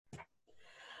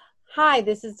Hi,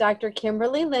 this is Dr.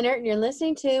 Kimberly Leonard, and you're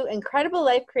listening to Incredible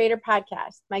Life Creator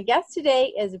Podcast. My guest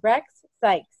today is Rex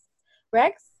Sikes.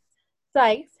 Rex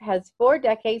Sikes has 4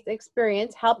 decades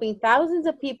experience helping thousands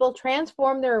of people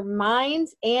transform their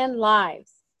minds and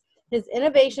lives. His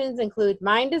innovations include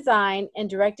mind design and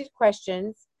directed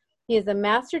questions. He is a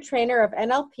master trainer of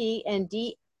NLP and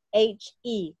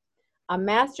DHE, a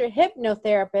master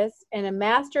hypnotherapist and a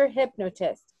master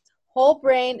hypnotist, whole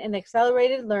brain and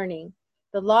accelerated learning,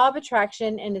 the law of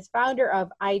attraction, and is founder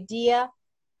of Idea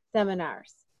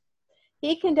Seminars.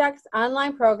 He conducts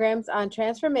online programs on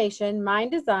transformation,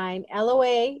 mind design,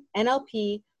 LOA,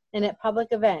 NLP, and at public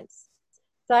events.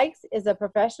 Sikes is a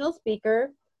professional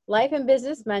speaker, life and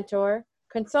business mentor,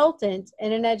 consultant,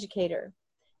 and an educator.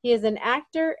 He is an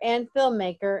actor and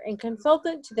filmmaker and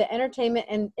consultant to the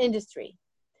entertainment industry.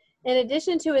 In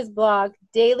addition to his blog,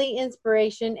 Daily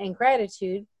Inspiration and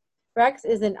Gratitude, Rex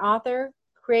is an author,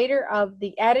 creator of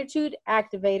the Attitude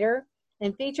Activator,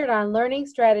 and featured on Learning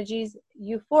Strategies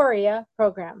Euphoria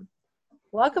program.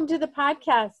 Welcome to the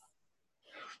podcast.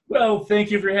 Well,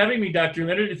 thank you for having me, Dr.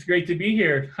 Leonard. It's great to be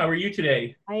here. How are you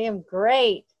today? I am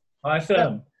great.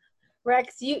 Awesome.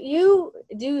 Rex, you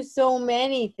do so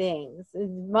many things,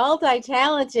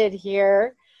 multi-talented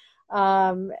here.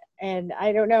 And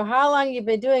I don't know how long you've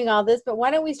been doing all this, but why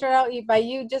don't we start out by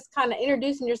you just kind of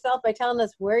introducing yourself by telling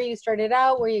us where you started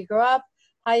out, where you grew up,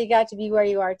 how you got to be where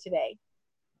you are today.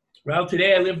 Well,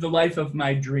 today I live the life of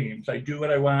my dreams. I do what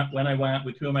I want, when I want,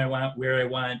 with whom I want, where I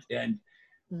want, and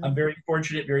I'm very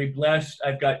fortunate, very blessed.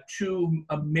 I've got 2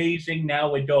 amazing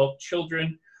now adult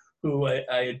children who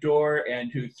I adore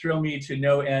and who thrill me to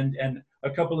no end, and a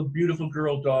couple of beautiful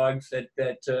girl dogs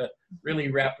that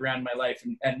really wrap around my life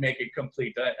and make it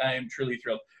complete. I am truly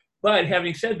thrilled. But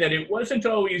having said that, it wasn't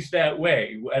always that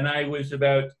way. When I was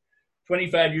about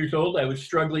 25 years old, I was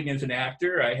struggling as an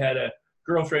actor. I had a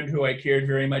girlfriend who I cared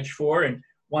very much for and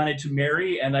wanted to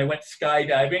marry, and I went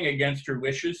skydiving against her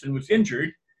wishes and was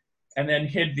injured, and then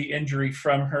hid the injury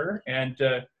from her and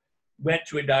went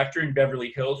to a doctor in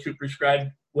Beverly Hills who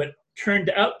prescribed what turned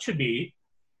out to be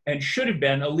and should have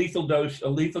been a lethal dose, a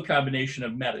lethal combination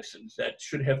of medicines that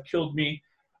should have killed me,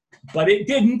 but it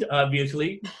didn't,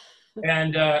 obviously.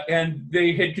 And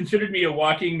they had considered me a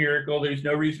walking miracle. There's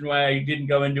no reason why I didn't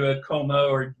go into a coma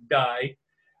or die.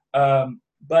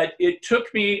 But it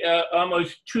took me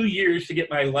almost 2 years to get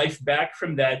my life back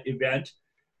from that event.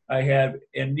 I have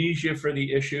amnesia for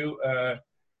the issue.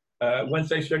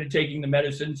 Once I started taking the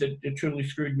medicines, it truly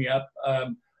screwed me up.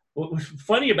 What was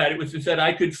funny about it was that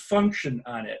I could function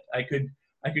on it. I could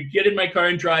get in my car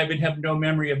and drive and have no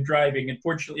memory of driving. And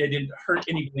fortunately, I didn't hurt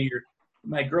anybody.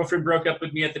 My girlfriend broke up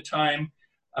with me at the time.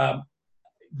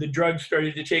 The drugs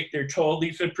started to take their toll.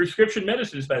 These are prescription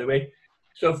medicines, by the way.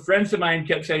 So friends of mine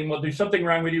kept saying, well, there's something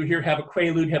wrong with you here. Have a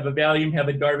Quaalude, have a Valium, have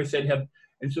a Darvocet,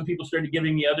 and so people started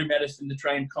giving me other medicine to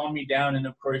try and calm me down. And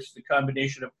of course, the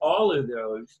combination of all of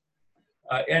those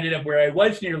ended up where I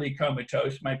was nearly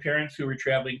comatose. My parents who were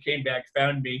traveling came back,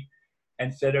 found me,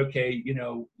 and said, okay,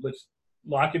 let's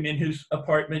lock him in his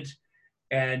apartment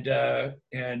and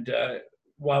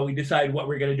while we decide what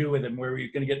we're going to do with him, where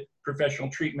we're going to get professional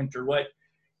treatment or what.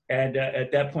 And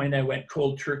at that point, I went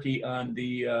cold turkey on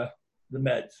the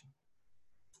meds.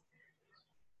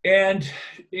 And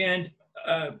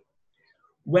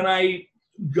when I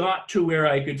got to where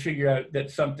I could figure out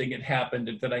that something had happened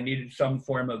and that I needed some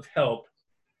form of help,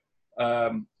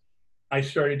 I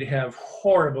started to have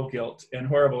horrible guilt and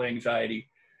horrible anxiety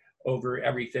over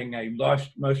everything. I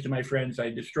lost most of my friends. I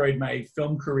destroyed my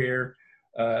film career.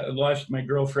 Lost my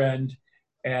girlfriend,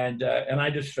 and I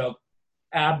just felt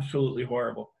absolutely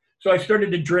horrible. So I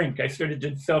started to drink. I started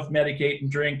to self-medicate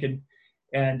and drink,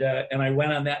 and I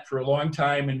went on that for a long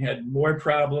time and had more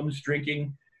problems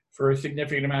drinking for a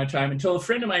significant amount of time until a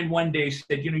friend of mine one day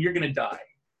said, you're going to die.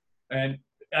 And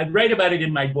I write about it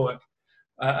in my book.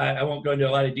 I won't go into a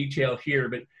lot of detail here,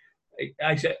 but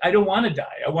I said, I don't want to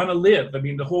die. I want to live. I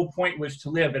mean, the whole point was to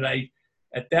live. And I,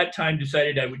 at that time,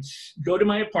 decided I would go to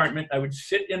my apartment, I would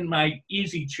sit in my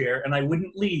easy chair, and I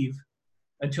wouldn't leave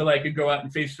until I could go out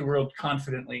and face the world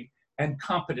confidently and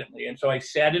competently. And so I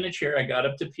sat in a chair. I got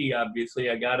up to pee, obviously.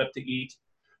 I got up to eat.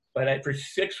 But for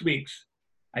 6 weeks,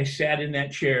 I sat in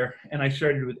that chair, and I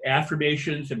started with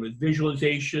affirmations and with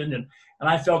visualization, and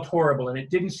I felt horrible. And it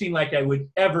didn't seem like I would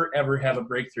ever have a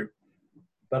breakthrough.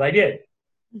 But I did.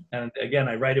 And again,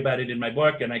 I write about it in my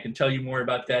book, and I can tell you more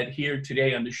about that here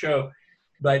today on the show.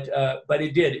 But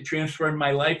it did. It transformed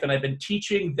my life, and I've been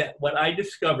teaching that what I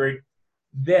discovered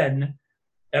then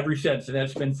ever since, and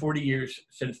that's been 40 years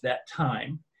since that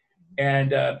time.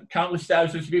 And countless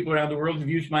thousands of people around the world have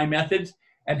used my methods,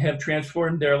 and have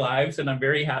transformed their lives. And I'm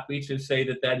very happy to say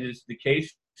that that is the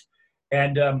case.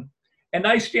 And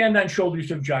I stand on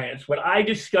shoulders of giants. What I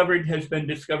discovered has been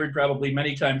discovered probably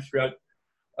many times throughout,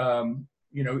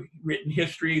 written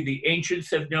history. The ancients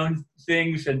have known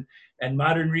things, and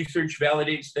modern research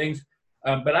validates things.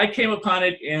 But I came upon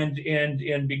it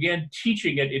and began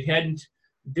teaching it.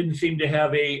 Didn't seem to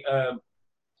have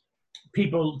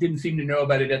people didn't seem to know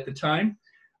about it at the time.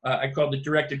 I called it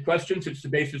Directed Questions. It's the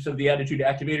basis of the Attitude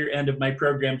Activator and of my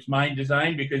program's Mind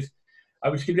Design, because I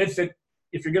was convinced that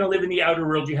if you're going to live in the outer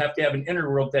world, you have to have an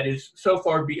inner world that is so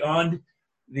far beyond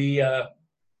the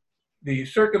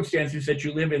circumstances that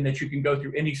you live in that you can go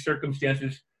through any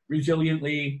circumstances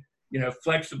resiliently,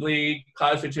 flexibly,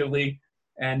 positively,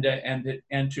 and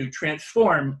to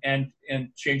transform and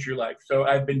change your life. So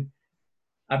I've been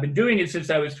doing it since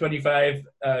I was 25.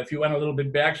 If you want a little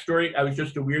bit backstory, I was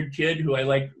just a weird kid who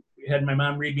had my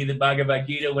mom read me the Bhagavad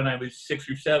Gita when I was 6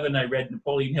 or 7. I read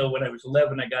Napoleon Hill when I was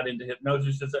 11. I got into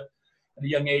hypnosis at a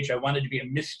young age. I wanted to be a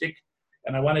mystic,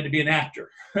 and I wanted to be an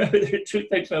actor. There are two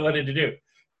things I wanted to do,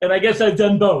 and I guess I've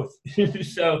done both.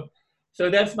 So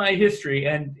that's my history.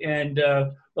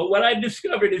 But what I've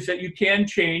discovered is that you can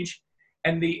change,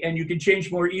 and you can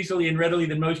change more easily and readily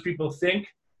than most people think.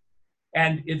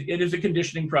 And it is a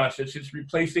conditioning process. It's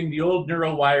replacing the old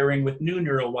neural wiring with new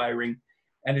neural wiring,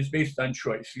 and it's based on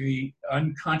choice. The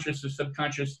unconscious, the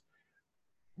subconscious,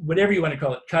 whatever you want to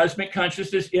call it, cosmic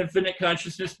consciousness, infinite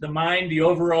consciousness, the mind, the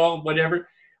overall, whatever,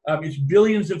 is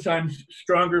billions of times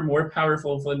stronger, more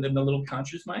powerful than the little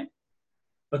conscious mind.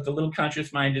 But the little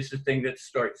conscious mind is the thing that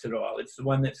starts it all. It's the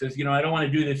one that says, I don't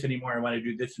want to do this anymore. I want to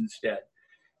do this instead.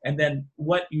 And then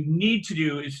what you need to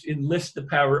do is enlist the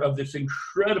power of this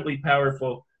incredibly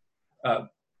powerful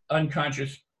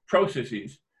unconscious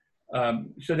processes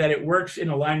so that it works in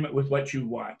alignment with what you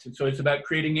want. And so it's about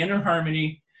creating inner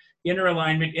harmony, inner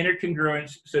alignment, inner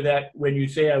congruence, so that when you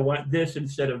say, I want this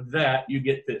instead of that, you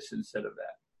get this instead of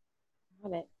that.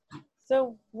 Got it.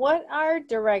 So what are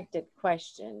directed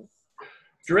questions?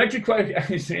 Directed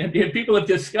questions, and people have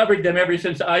discovered them ever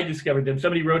since I discovered them.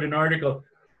 Somebody wrote an article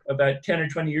about 10 or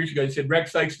 20 years ago. It said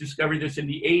Rex Sikes discovered this in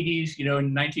the 80s, in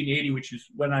 1980, which is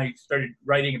when I started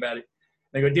writing about it.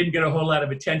 They go, it didn't get a whole lot of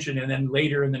attention. And then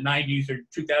later in the 90s or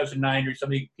 2009 or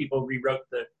something, people rewrote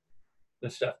the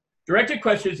stuff. Directed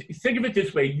questions, think of it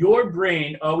this way. Your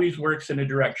brain always works in a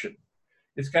direction.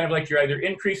 It's kind of like you're either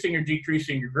increasing or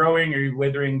decreasing, you're growing or you're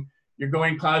withering, you're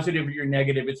going positive or you're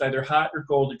negative. It's either hot or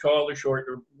cold, or tall or short,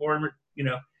 or warm or,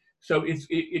 So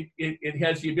it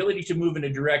has the ability to move in a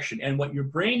direction. And what your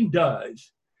brain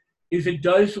does is it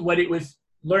does what it was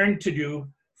learned to do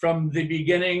from the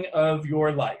beginning of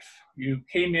your life. You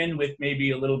came in with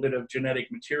maybe a little bit of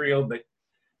genetic material, but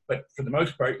for the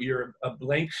most part, you're a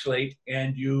blank slate,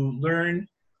 and you learn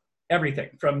everything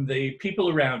from the people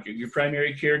around you, your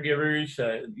primary caregivers,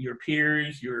 your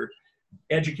peers, your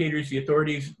educators, the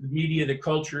authorities, the media, the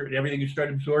culture, and everything. You start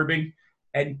absorbing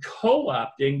and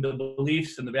co-opting the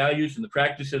beliefs and the values and the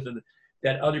practices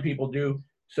that other people do,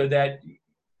 so that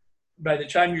by the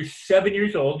time you're 7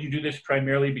 years old, you do this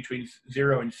primarily between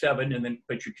 0 and 7,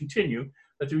 but you continue.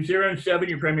 But through 0 and 7,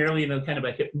 you're primarily in a kind of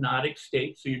a hypnotic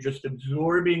state. So you're just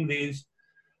absorbing these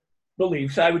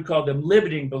beliefs. I would call them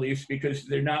limiting beliefs, because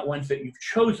they're not ones that you've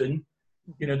chosen.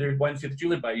 They're ones that you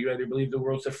live by. You either believe the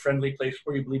world's a friendly place,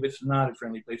 or you believe it's not a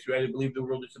friendly place. You either believe the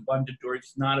world is abundant, or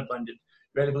it's not abundant.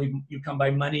 You either believe you come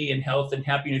by money and health and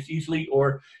happiness easily,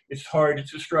 or it's hard,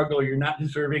 it's a struggle, or you're not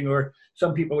deserving, or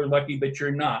some people are lucky, but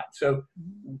you're not. So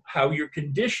how you're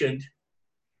conditioned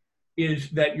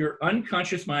is that your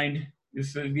unconscious mind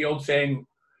is the old saying,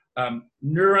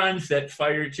 neurons that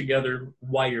fire together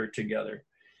wire together.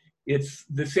 It's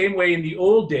the same way in the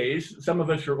old days. Some of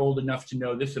us are old enough to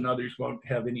know this, and others won't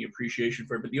have any appreciation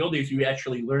for it. But the old days, you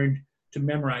actually learned to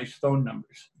memorize phone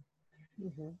numbers.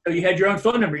 Mm-hmm. So you had your own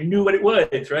phone number. You knew what it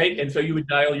was, right? And so you would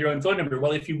dial your own phone number.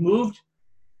 Well, if you moved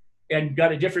and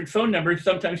got a different phone number,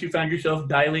 sometimes you found yourself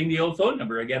dialing the old phone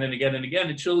number again and again and again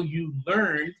until you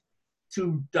learned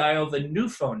to dial the new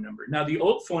phone number. Now, the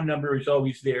old phone number is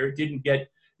always there. It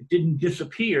didn't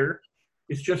disappear.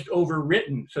 It's just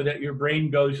overwritten so that your brain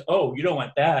goes, oh, you don't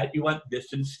want that. You want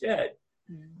this instead.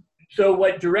 Mm-hmm. So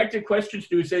what directed questions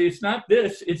do is say, it's not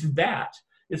this, it's that.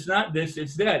 It's not this,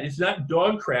 it's that. It's not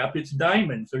dog crap, it's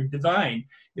diamonds, or divine.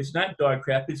 It's not dog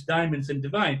crap, it's diamonds and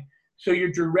divine. So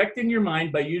you're directing your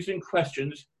mind by using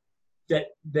questions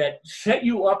that set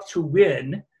you up to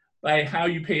win by how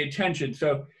you pay attention.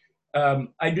 So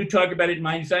I do talk about it in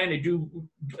Mind Design. I do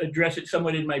address it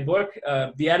somewhat in my book.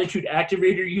 The Attitude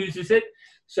Activator uses it.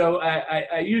 So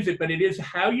I use it, but it is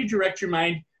how you direct your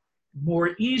mind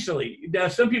more easily. Now,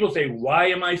 some people say, why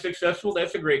am I successful?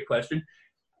 That's a great question.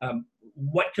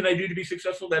 What can I do to be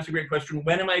successful? That's a great question.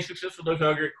 When am I successful? Those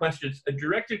are great questions. A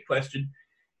directed question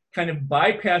kind of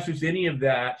bypasses any of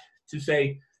that to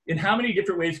say, in how many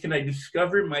different ways can I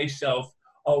discover myself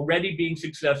already being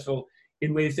successful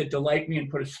in ways that delight me and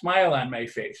put a smile on my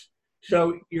face?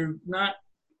 So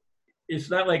it's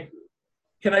not like,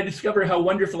 can I discover how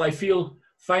wonderful I feel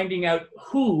finding out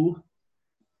who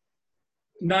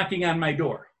knocking on my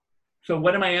door? So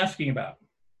what am I asking about?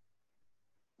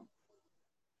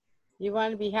 You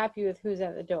want to be happy with who's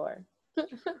at the door.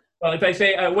 Well, if I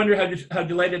say, I wonder how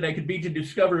delighted I could be to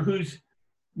discover who's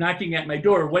knocking at my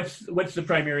door, what's the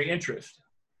primary interest?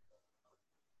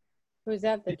 Who's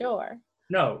at the door?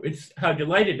 No, it's how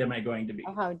delighted am I going to be?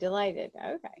 Oh, how delighted.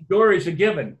 Okay. Door is a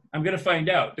given. I'm going to find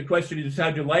out. The question is,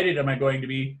 how delighted am I going to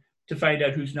be to find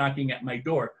out who's knocking at my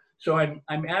door? So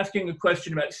I'm asking a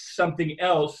question about something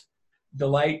else,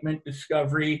 delightment,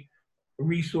 discovery,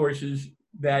 resources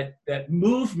that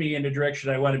move me in the direction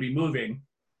I want to be moving.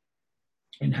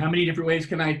 And how many different ways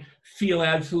can I feel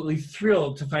absolutely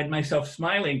thrilled to find myself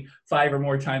smiling 5 or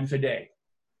more times a day?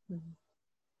 Mm-hmm.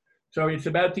 So it's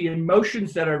about the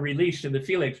emotions that are released and the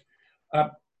feelings.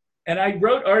 And I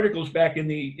wrote articles back in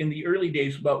the early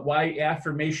days about why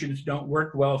affirmations don't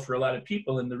work well for a lot of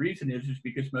people. And the reason is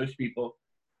because most people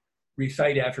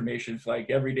recite affirmations like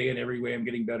every day and every way I'm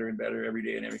getting better and better every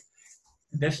day and every.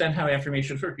 That's not how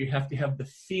affirmations work. You have to have the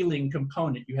feeling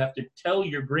component. You have to tell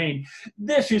your brain,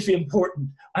 this is important.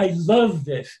 I love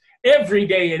this. Every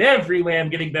day and every way I'm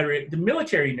getting better. The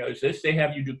military knows this. They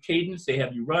have you do cadence. They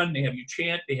have you run. They have you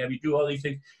chant. They have you do all these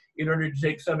things in order to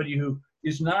take somebody who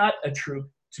is not a troop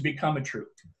to become a troop.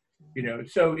 You know,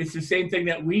 so it's the same thing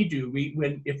that we do.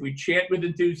 If we chant with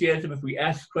enthusiasm, if we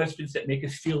ask questions that make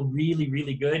us feel really,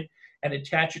 really good and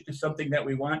attach it to something that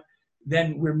we want,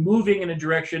 then we're moving in a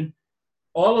direction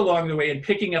all along the way and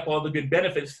picking up all the good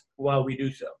benefits while we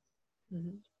do so.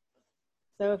 Mm-hmm.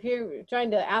 So if you're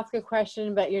trying to ask a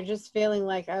question, but you're just feeling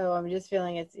like, oh, I'm just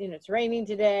feeling it's raining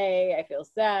today. I feel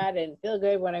sad and feel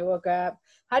good when I woke up.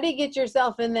 How do you get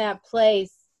yourself in that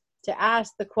place to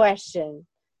ask the question,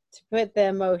 to put the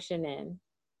emotion in?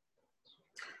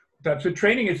 That's what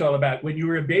training is all about. When you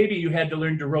were a baby, you had to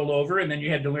learn to roll over, and then you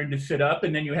had to learn to sit up,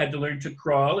 and then you had to learn to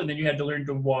crawl, and then you had to learn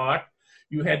to walk.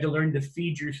 You had to learn to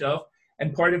feed yourself.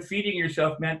 And part of feeding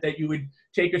yourself meant that you would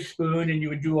take a spoon and you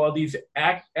would do all these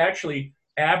actually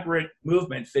aberrant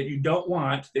movements that you don't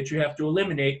want, that you have to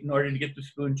eliminate in order to get the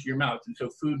spoon to your mouth. And so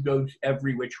food goes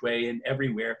every which way and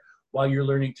everywhere while you're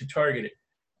learning to target it.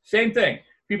 Same thing.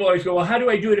 People always go, well, how do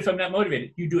I do it if I'm not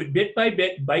motivated? You do it bit by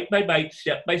bit, bite by bite,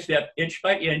 step by step, inch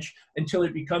by inch, until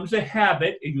it becomes a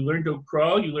habit and you learn to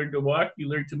crawl, you learn to walk, you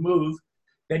learn to move,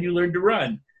 then you learn to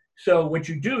run. So what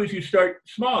you do is you start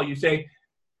small. You say,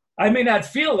 I may not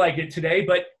feel like it today,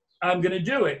 but I'm going to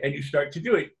do it. And you start to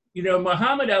do it. You know,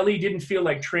 Muhammad Ali didn't feel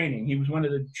like training. He was one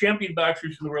of the champion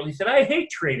boxers in the world. He said, I hate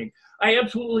training. I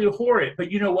absolutely abhor it. But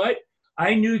you know what?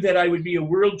 I knew that I would be a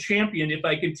world champion if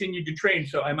I continued to train.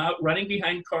 So I'm out running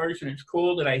behind cars and it's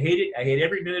cold and I hate it. I hate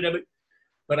every minute of it.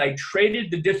 But I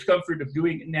traded the discomfort of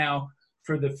doing it now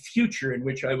for the future in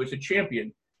which I was a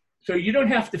champion. So you don't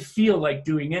have to feel like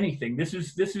doing anything. This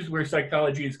is where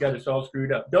psychology has got us all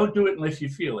screwed up. Don't do it unless you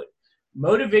feel it.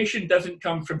 Motivation doesn't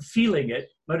come from feeling it.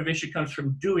 Motivation comes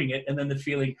from doing it, and then the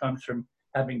feeling comes from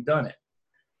having done it.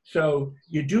 So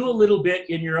you do a little bit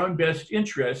in your own best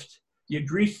interest. You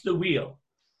grease the wheel.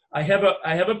 I have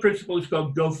a principle that's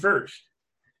called go first.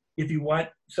 If you want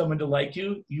someone to like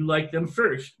you, you like them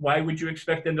first. Why would you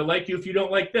expect them to like you if you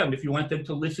don't like them? If you want them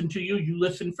to listen to you, you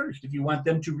listen first. If you want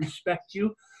them to respect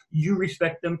you, you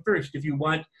respect them first. If you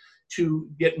want to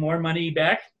get more money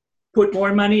back, put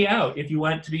more money out. If you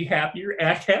want to be happier,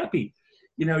 act happy.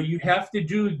 You know, you have to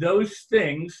do those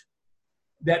things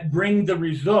that bring the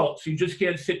results. You just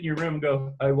can't sit in your room and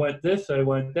go, I want this, I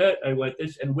want that, I want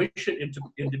this, and wish it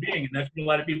into being. And that's what a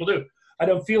lot of people do. I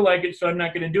don't feel like it, so I'm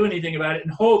not going to do anything about it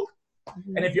and hope.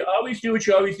 Mm-hmm. And if you always do what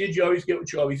you always did, you always get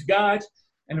what you always got.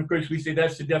 And of course, we say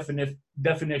that's the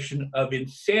definition of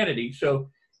insanity. So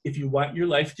if you want your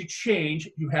life to change,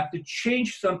 you have to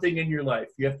change something in your life.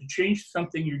 You have to change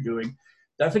something you're doing.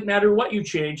 Doesn't matter what you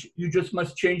change, you just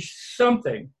must change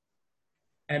something.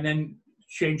 And then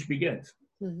change begins.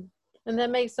 Mm-hmm. And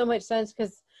that makes so much sense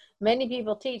because many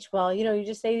people teach, well, you know, you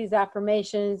just say these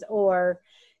affirmations or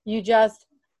you just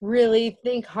really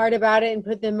think hard about it and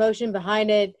put the emotion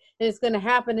behind it and it's going to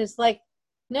happen. It's like,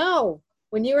 no,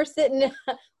 when you were sitting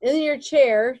in your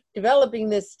chair developing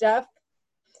this stuff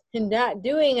and not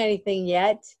doing anything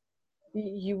yet,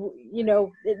 you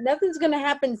know, nothing's going to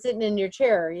happen sitting in your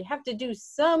chair. You have to do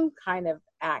some kind of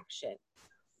action.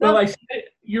 Well,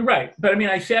 you're right. But I mean,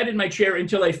 I sat in my chair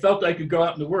until I felt I could go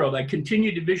out in the world. I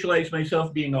continued to visualize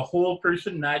myself being a whole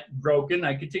person, not broken.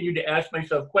 I continued to ask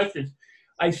myself questions.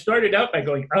 I started out by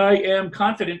going, I am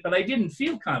confident, but I didn't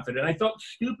feel confident. I felt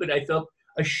stupid. I felt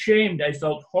ashamed. I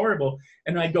felt horrible.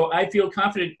 And I go, I feel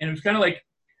confident. And it was kind of like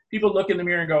people look in the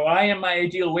mirror and go, I am my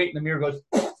ideal weight. And the mirror goes,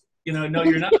 no,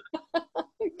 you're not.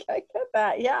 I get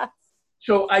that. Yeah.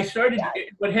 So I started,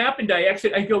 what happened,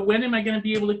 I go, when am I going to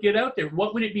be able to get out there?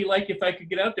 What would it be like if I could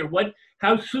get out there?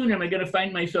 How soon am I going to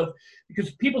find myself?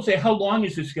 Because people say, how long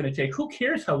is this going to take? Who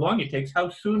cares how long it takes? How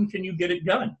soon can you get it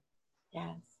done?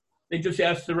 Yes. They just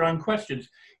ask the wrong questions.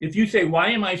 If you say, why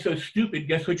am I so stupid?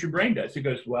 Guess what your brain does? It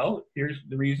goes, well, here's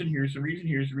the reason, here's the reason,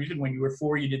 here's the reason. When you were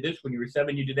 4, you did this. When you were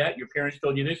 7, you did that. Your parents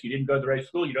told you this. You didn't go to the right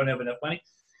school. You don't have enough money.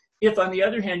 If, on the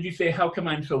other hand, you say, how come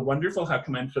I'm so wonderful? How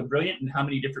come I'm so brilliant? And how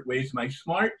many different ways am I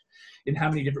smart? In how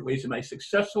many different ways am I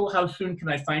successful? How soon can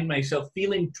I find myself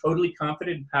feeling totally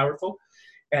confident and powerful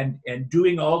and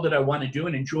doing all that I want to do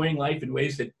and enjoying life in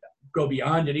ways that go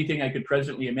beyond anything I could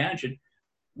presently imagine?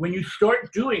 When you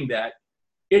start doing that,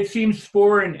 it seems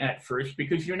foreign at first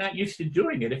because you're not used to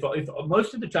doing it. If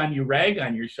most of the time you rag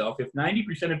on yourself, if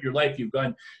 90% of your life you've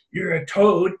gone, you're a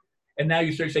toad, and now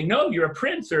you start saying, no, you're a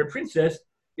prince or a princess,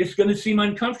 it's going to seem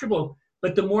uncomfortable.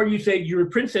 But the more you say you're a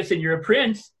princess and you're a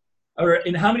prince, or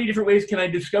in how many different ways can I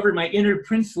discover my inner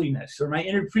princeliness or my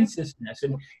inner princessness,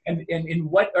 and in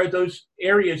what are those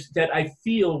areas that I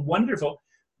feel wonderful,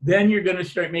 then you're going to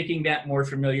start making that more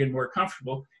familiar and more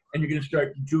comfortable, and you're going to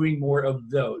start doing more of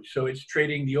those. So it's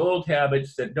trading the old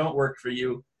habits that don't work for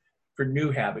you for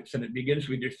new habits, and it begins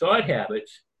with your thought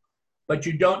habits, but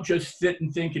you don't just sit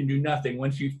and think and do nothing.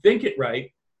 Once you think it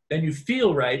right, then you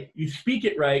feel right, you speak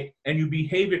it right, and you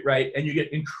behave it right, and you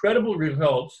get incredible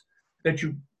results that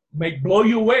you might blow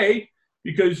you away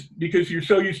because you're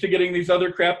so used to getting these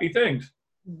other crappy things.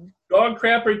 Mm-hmm. Dog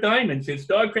crap or diamonds. It's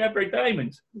dog crap or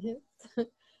diamonds. Yes.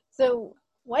 So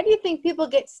why do you think people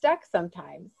get stuck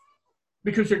sometimes?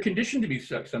 Because they're conditioned to be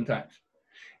stuck sometimes.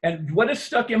 And what does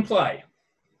stuck imply?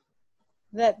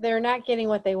 That they're not getting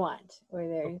what they want. Or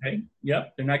they're... Okay.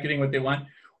 Yep. They're not getting what they want.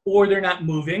 Or they're not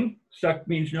moving. Stuck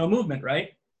means no movement, right?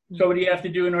 Mm-hmm. So what do you have to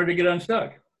do in order to get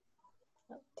unstuck?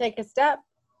 Take a step.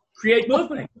 Create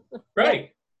movement, right? Yeah.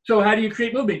 So how do you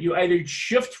create movement? You either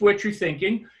shift what you're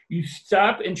thinking, you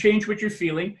stop and change what you're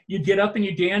feeling, you get up and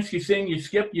you dance, you sing, you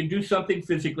skip, you do something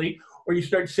physically, or you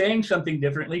start saying something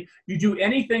differently. You do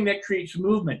anything that creates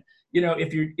movement. You know,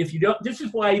 if you don't, this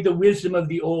is why the wisdom of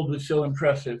the old was so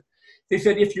impressive. They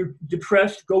said, if you're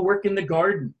depressed, go work in the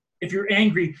garden. If you're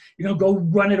angry, go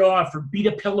run it off or beat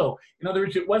a pillow. In other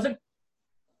words, it wasn't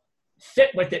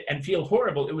sit with it and feel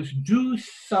horrible. It was do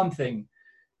something.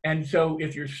 And so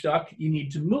if you're stuck, you need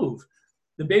to move.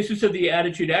 The basis of the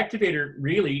Attitude Activator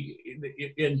really,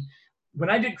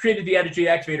 when I created the Attitude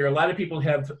Activator, a lot of people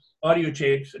have audio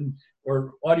tapes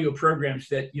or audio programs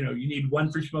that, you need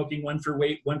one for smoking, one for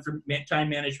weight, one for time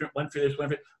management, one for this, one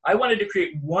for... I wanted to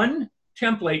create one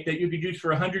template that you could use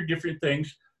for 100 different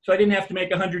things, so I didn't have to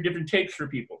make 100 different tapes for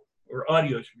people or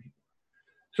audios for people.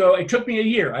 So it took me a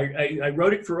year. I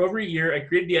wrote it for over a year. I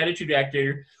created the Attitude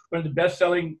Activator, one of the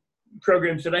best-selling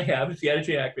programs that I have is the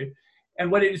Attitude Activator.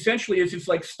 And what it essentially is, it's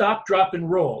like stop, drop, and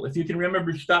roll. If you can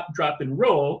remember stop, drop, and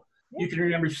roll, you can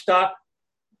remember stop,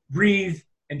 breathe,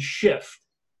 and shift,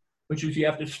 which is you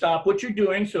have to stop what you're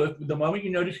doing. So if the moment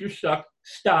you notice you're stuck,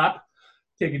 stop,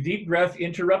 take a deep breath,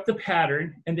 interrupt the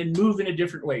pattern, and then move in a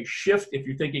different way. Shift. If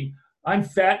you're thinking, I'm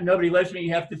fat, nobody loves me,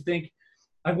 you have to think,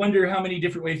 I wonder how many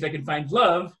different ways I can find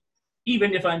love,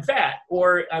 even if I'm fat.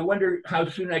 Or I wonder how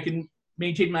soon I can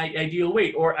maintain my ideal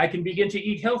weight, or I can begin to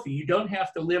eat healthy. You don't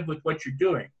have to live with what you're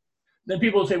doing. Then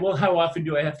people will say, well, how often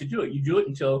do I have to do it? You do it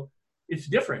until it's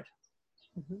different.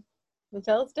 Mm-hmm.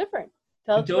 Until it's different.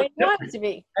 Until it's the way you want it to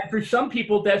be. And for some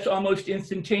people, that's almost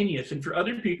instantaneous. And for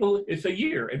other people, it's a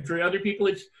year. And for other people,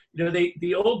 it's,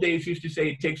 the old days used to say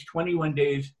it takes 21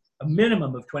 days, a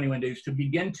minimum of 21 days to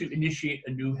begin to initiate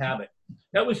a new habit.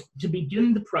 That was to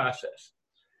begin the process.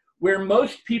 Where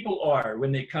most people are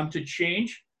when they come to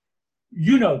change,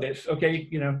 this, okay?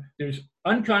 There's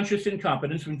unconscious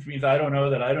incompetence, which means I don't know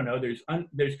that I don't know.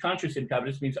 There's conscious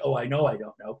incompetence, means, oh, I know I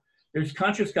don't know. There's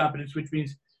conscious competence, which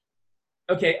means,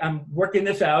 okay, I'm working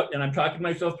this out and I'm talking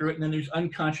myself through it. And then there's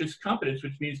unconscious competence,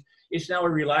 which means it's now a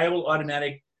reliable,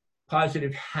 automatic,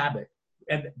 positive habit.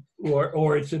 And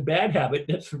or it's a bad habit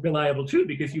that's reliable too,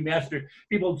 because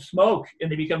people smoke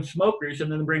and they become smokers, and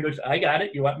then the brain goes, I got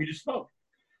it, you want me to smoke.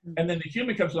 And then the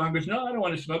human comes along and goes, no, I don't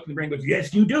want to smoke. And the brain goes,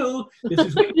 yes, you do. This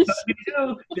is what you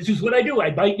do. This is what I do. I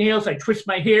bite nails. I twist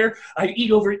my hair. I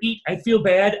overeat. I feel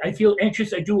bad. I feel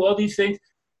anxious. I do all these things.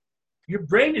 Your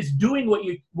brain is doing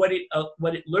what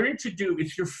it learned to do.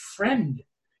 It's your friend.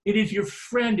 It is your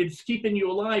friend. It's keeping you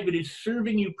alive. It is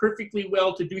serving you perfectly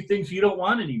well to do things you don't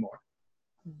want anymore.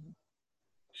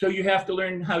 So you have to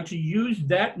learn how to use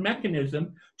that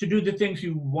mechanism to do the things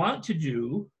you want to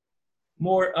do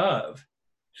more of.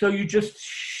 So you just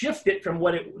shift it from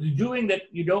what it was doing that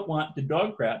you don't want, the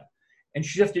dog crap, and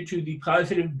shift it to the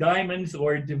positive diamonds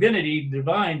or divinity,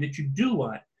 divine, that you do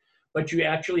want. But you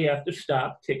actually have to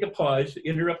stop, take a pause,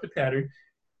 interrupt the pattern,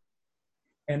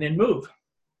 and then move.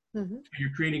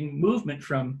 You're creating movement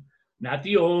from not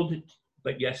the old,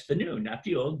 but yes, the new. Not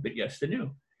the old, but yes, the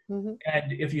new.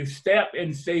 And if you step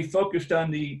and stay focused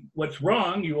on what's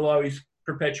wrong, you will always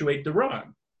perpetuate the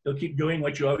wrong. You'll keep doing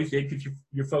what you always did because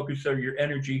your focus or your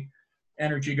energy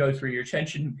goes where your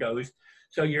attention goes.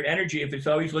 So your energy, if it's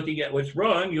always looking at what's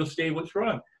wrong, you'll stay what's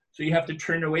wrong. So you have to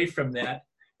turn away from that.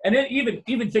 And then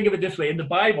even think of it this way. In the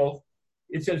Bible,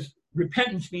 it says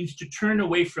repentance means to turn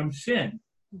away from sin.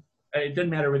 It doesn't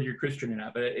matter whether you're Christian or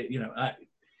not, but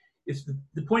it's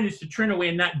the point is to turn away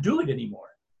and not do it anymore.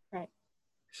 Right.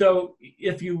 So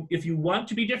if you want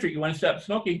to be different, you want to stop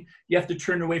smoking, you have to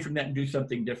turn away from that and do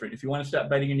something different. If you want to stop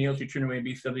biting your nails, you turn away and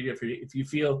be something different. If you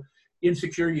feel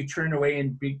insecure, you turn away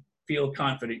and feel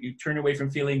confident. You turn away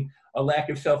from feeling a lack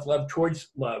of self-love towards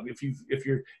love. If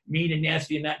you're mean and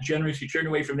nasty and not generous, you turn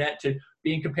away from that to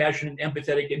being compassionate,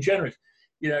 empathetic, and generous.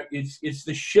 It's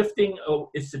the shifting,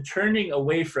 it's the turning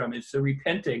away from, it's the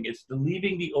repenting, it's the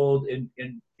leaving the old and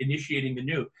initiating the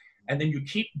new. And then you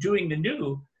keep doing the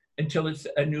new until it's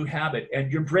a new habit.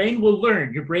 And your brain will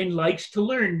learn. Your brain likes to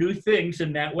learn new things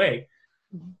in that way.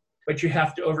 But you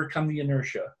have to overcome the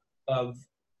inertia of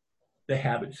the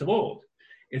habits of old.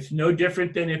 It's no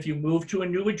different than if you move to a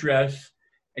new address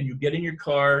and you get in your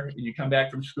car and you come back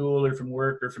from school or from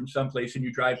work or from someplace and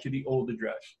you drive to the old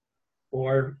address.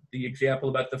 Or the example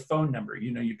about the phone number.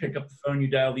 You pick up the phone, you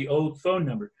dial the old phone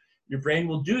number. Your brain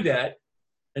will do that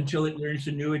until it learns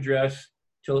the new address,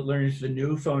 till it learns the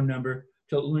new phone number,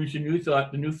 till it learns the new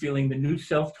thought, the new feeling, the new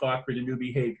self-talk, or the new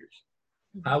behaviors.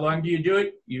 How long do you do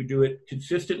it? You do it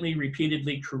consistently,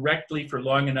 repeatedly, correctly for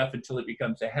long enough until it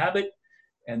becomes a habit,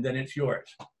 and then it's yours.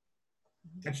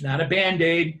 It's not a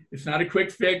Band-Aid. It's not a quick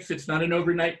fix. It's not an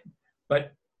overnight.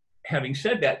 But having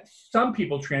said that, some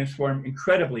people transform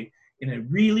incredibly in a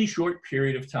really short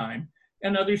period of time,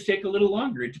 and others take a little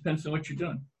longer. It depends on what you're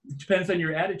doing. It depends on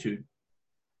your attitude.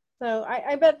 So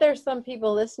I bet there's some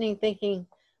people listening thinking,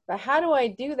 but how do I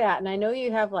do that? And I know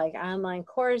you have like online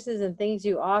courses and things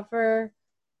you offer.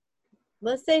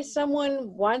 Let's say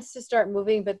someone wants to start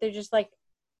moving, but they're just like,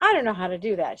 I don't know how to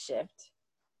do that shift.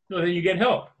 Well, then you get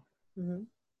help.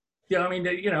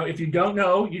 If you don't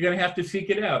know, you're going to have to seek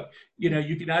it out. You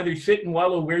can either sit and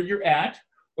wallow where you're at,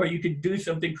 or you could do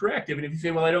something corrective. And if you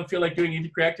say, well, I don't feel like doing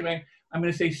anything corrective, I'm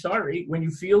going to say, sorry. When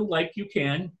you feel like you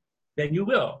can, then you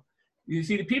will. You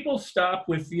see, the people stop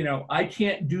with, I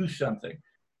can't do something.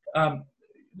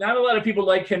 Not a lot of people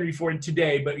like Henry Ford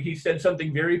today, but he said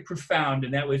something very profound,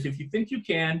 and that was, if you think you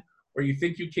can or you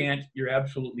think you can't, you're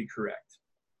absolutely correct.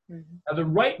 Now, the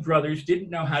Wright brothers didn't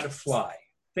know how to fly.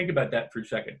 Think about that for a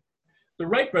second. The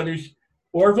Wright brothers,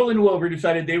 Orville and Wilbur,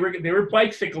 decided they were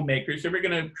bicycle makers. They were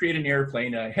going to create an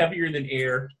airplane, heavier than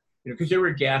air, because there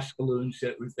were gas balloons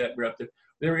that were up there.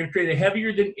 They were going to create a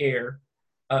heavier than air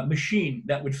machine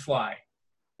that would fly.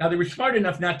 Now, they were smart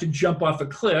enough not to jump off a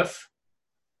cliff,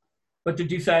 but to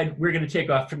decide we're going to take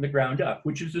off from the ground up,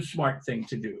 which is a smart thing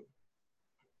to do.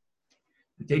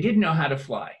 But they didn't know how to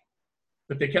fly,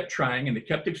 but they kept trying and they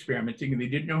kept experimenting and they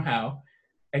didn't know how.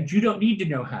 And you don't need to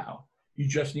know how. You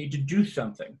just need to do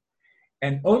something.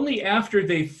 And only after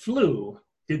they flew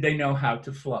did they know how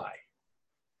to fly.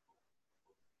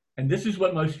 And this is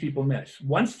what most people miss.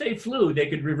 Once they flew, they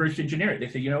could reverse engineer it. They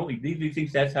say, we did these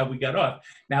things, that's how we got off.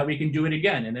 Now we can do it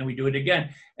again, and then we do it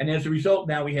again. And as a result,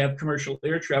 now we have commercial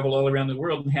air travel all around the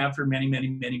world and have for many, many,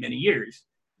 many, many years.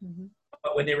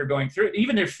 But when they were going through it,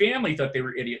 even their family thought they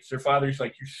were idiots. Their father's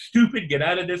like, you're stupid, get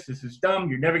out of this. This is dumb.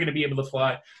 You're never going to be able to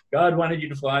fly. God wanted you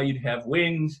to fly. You'd have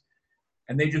wings.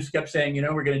 And they just kept saying,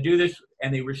 we're going to do this.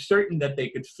 And they were certain that they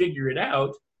could figure it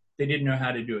out. They didn't know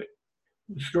how to do it.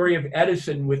 The story of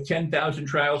Edison with 10,000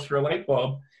 trials for a light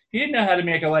bulb. He didn't know how to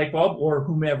make a light bulb, or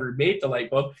whomever made the light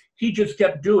bulb. He just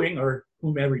kept doing, or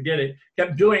whomever did it,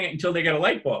 kept doing it until they got a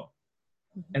light bulb.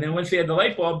 And then once they had the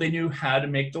light bulb, they knew how to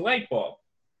make the light bulb.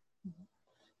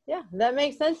 Yeah, that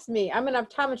makes sense to me. I'm an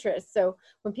optometrist. So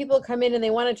when people come in and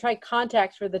they want to try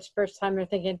contacts for the first time, they're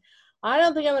thinking, I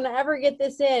don't think I'm going to ever get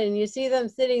this in. And you see them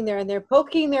sitting there and they're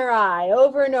poking their eye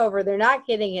over and over. They're not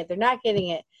getting it. They're not getting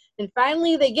it. And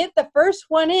finally they get the first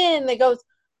one in that goes,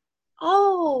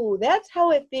 oh, that's how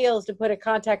it feels to put a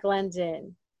contact lens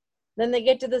in. Then they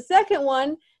get to the second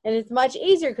one and it's much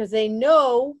easier because they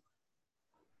know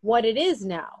what it is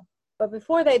now. But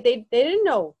before they didn't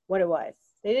know what it was.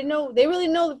 They didn't know, they really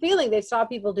know the feeling. They saw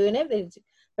people doing it.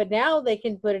 But now they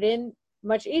can put it in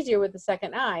much easier with the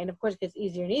second eye. And of course it gets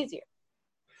easier and easier.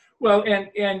 Well,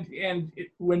 and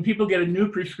when people get a new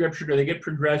prescription or they get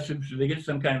progressives or they get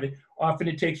some kind of, often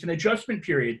it takes an adjustment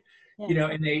period, Yeah. you know,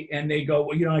 and they go,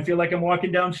 well, you know, I feel like I'm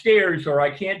walking downstairs or I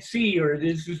can't see or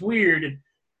this is weird.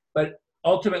 But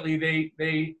ultimately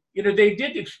they you know, they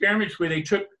did experiments where they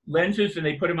took lenses and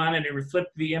they put them on and it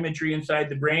flipped the imagery inside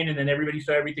the brain and then everybody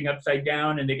saw everything upside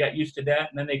down and they got used to that.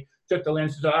 And then they took the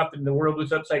lenses off and the world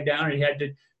was upside down and you had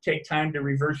to take time to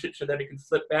reverse it so that it could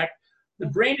flip back. The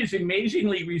brain is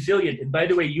amazingly resilient. And by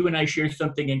the way, you and I share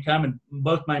something in common.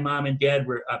 Both my mom and dad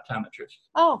were optometrists.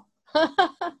 Oh,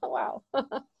 wow.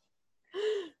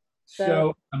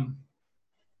 So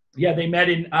yeah, they met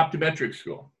in optometric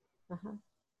school. Uh-huh.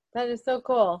 That is so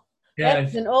cool. Yeah,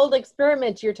 that's an old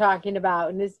experiment you're talking about,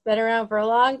 and it's been around for a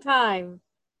long time.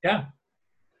 Yeah.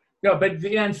 No, but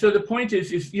and so the point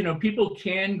is you know, people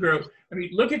can grow. I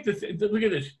mean, look at this.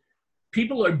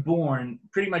 People are born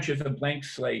pretty much as a blank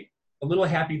slate, a little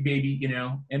happy baby, you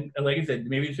know, and like I said,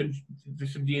 maybe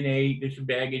there's some DNA, there's some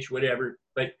baggage, whatever,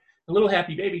 but a little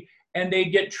happy baby, and they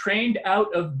get trained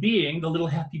out of being the little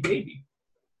happy baby.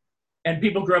 And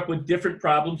people grow up with different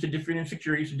problems and different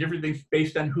insecurities and different things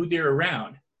based on who they're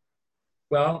around.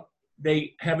 Well,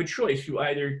 they have a choice. You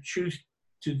either choose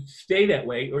to stay that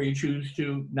way or you choose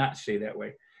to not stay that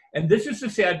way. And this is the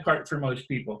sad part for most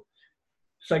people.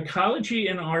 Psychology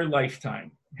in our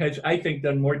lifetime has, I think,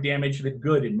 done more damage than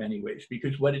good in many ways,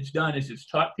 because what it's done is it's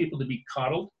taught people to be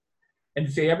coddled and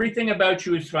to say everything about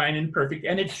you is fine and perfect.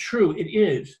 And it's true, it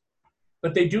is.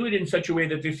 But they do it in such a way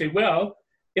that they say, well,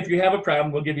 if you have a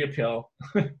problem, we'll give you a pill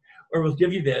or we'll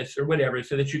give you this or whatever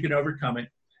so that you can overcome it.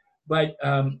 But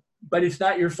it's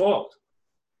not your fault.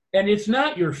 And it's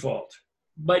not your fault.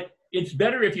 But it's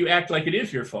better if you act like it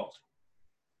is your fault.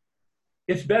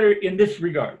 It's better in this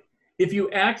regard. If you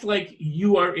act like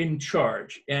you are in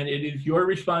charge and it is your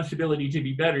responsibility to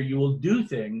be better, you will do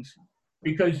things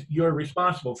because you're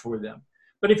responsible for them.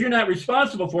 But if you're not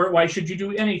responsible for it, why should you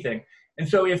do anything? And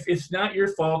so if it's not your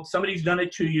fault, somebody's done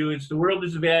it to you, it's the world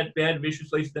is a bad, vicious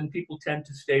place, then people tend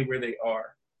to stay where they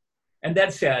are. And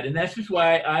that's sad. And that's just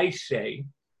why I say,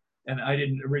 and I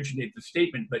didn't originate the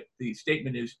statement, but the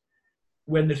statement is,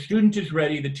 when the student is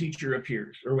ready, the teacher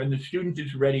appears. Or when the student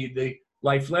is ready, the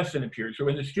life lesson appears. Or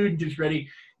when the student is ready,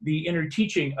 the inner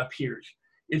teaching appears.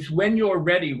 It's when you're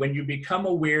ready, when you become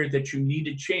aware that you need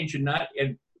to change and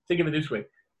think of it this way.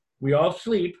 We all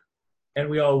sleep and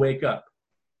we all wake up.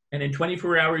 And in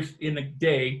 24 hours in a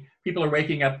day, people are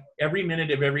waking up every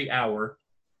minute of every hour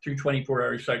through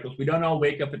 24-hour cycles. We don't all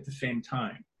wake up at the same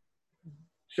time.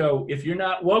 So if you're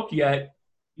not woke yet,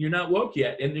 you're not woke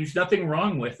yet. And there's nothing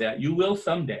wrong with that. You will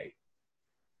someday.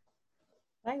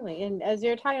 Exactly. And as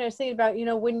you're talking, I was thinking about, you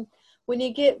know, when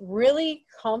you get really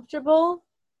comfortable,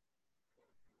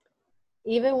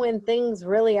 even when things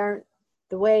really aren't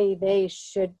the way they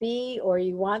should be or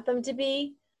you want them to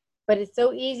be, but it's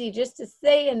so easy just to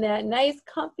stay in that nice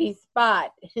comfy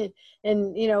spot.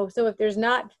 And, you know, so if there's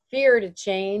not fear to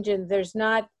change and there's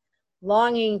not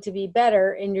longing to be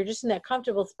better and you're just in that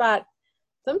comfortable spot,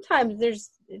 sometimes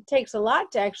it takes a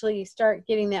lot to actually start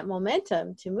getting that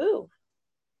momentum to move.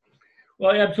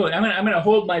 Well, absolutely. I'm gonna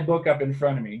hold my book up in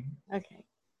front of me. Okay.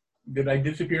 Did I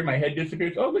disappear? My head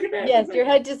disappears? Oh, look at that. Yes, your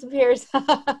head disappears.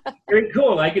 Very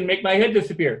cool. I can make my head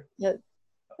disappear. Yes.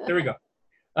 There we go.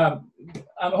 I'm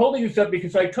holding this up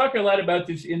because I talk a lot about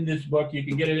this in this book. You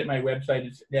can get it at my website.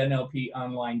 It's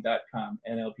nlponline.com,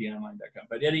 nlponline.com.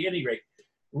 But at any rate,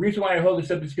 the reason why I hold this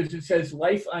up is because it says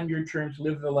life on your terms,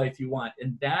 live the life you want.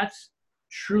 And that's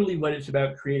truly what it's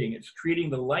about creating. It's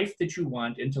creating the life that you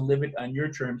want and to live it on your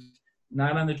terms,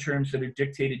 not on the terms that are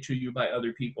dictated to you by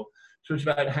other people. So it's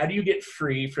about how do you get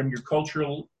free from your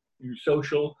cultural, your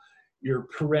social, your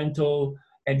parental,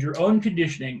 and your own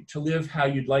conditioning to live how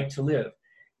you'd like to live.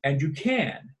 And you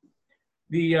can.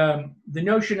 The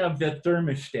notion of the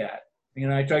thermostat, you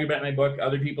know, I talk about in my book,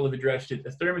 other people have addressed it.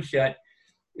 The thermostat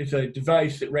is a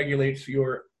device that regulates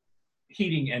your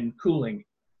heating and cooling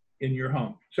in your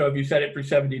home. So if you set it for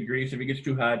 70 degrees, if it gets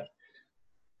too hot,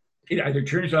 it either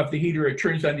turns off the heater or it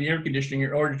turns on the air conditioning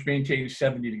in order to maintain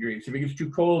 70 degrees. If it gets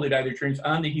too cold, it either turns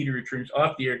on the heater or turns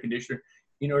off the air conditioner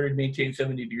in order to maintain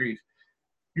 70 degrees.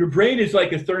 Your brain is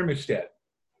like a thermostat.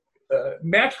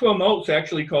 Maxwell Maltz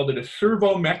actually called it a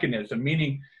servo mechanism,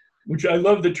 meaning, which I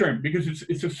love the term because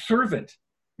it's a servant.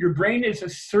 Your brain is a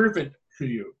servant to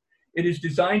you. It is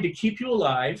designed to keep you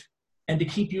alive and to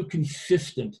keep you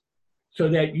consistent so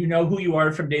that you know who you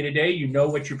are from day to day. You know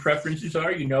what your preferences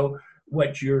are. You know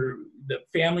what the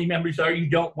family members are. You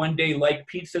don't one day like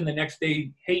pizza and the next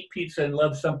day hate pizza and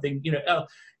love something.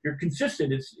 You're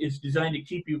consistent. It's designed to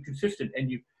keep you consistent,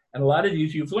 and a lot of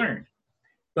these you've learned.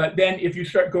 But then if you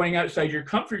start going outside your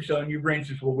comfort zone, your brain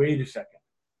says, well, wait a second.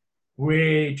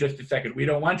 Wait just a second. We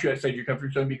don't want you outside your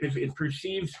comfort zone because it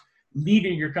perceives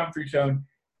leaving your comfort zone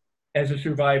as a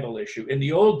survival issue. In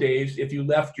the old days, if you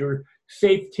left your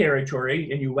safe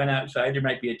territory and you went outside, there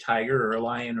might be a tiger or a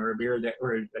lion or a bear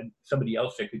or somebody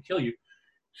else that could kill you.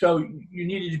 So you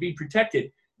needed to be protected.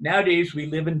 Nowadays, we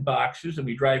live in boxes and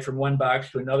we drive from one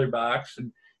box to another box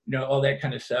and all that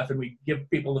kind of stuff. And we give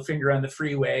people the finger on the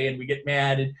freeway and we get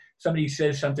mad and somebody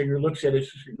says something or looks at us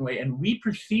a certain way. And we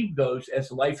perceive those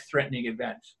as life-threatening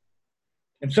events.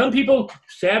 And some people,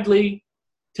 sadly,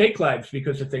 take lives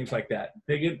because of things like that.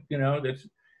 They get,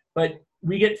 but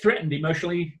we get threatened,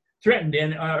 emotionally threatened,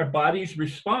 and our bodies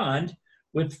respond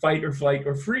with fight or flight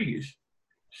or freeze.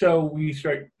 So we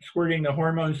start squirting the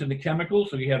hormones and the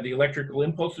chemicals. So we have the electrical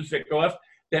impulses that go off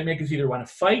that make us either want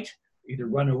to fight, either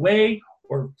run away,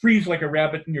 or freeze like a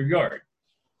rabbit in your yard.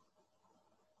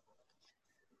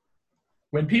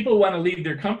 When people want to leave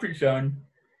their comfort zone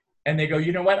and they go,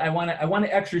 you know what, I want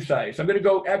to exercise. I'm going to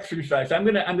go exercise. I'm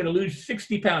going to lose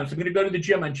 60 pounds. I'm going to go to the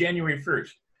gym on January 1st.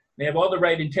 They have all the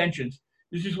right intentions.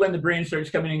 This is when the brain starts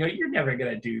coming and go, you're never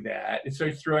going to do that. It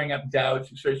starts throwing up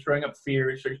doubts. It starts throwing up fear.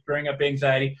 It starts throwing up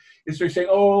anxiety. It starts saying,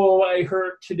 oh, I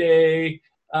hurt today.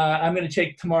 I'm going to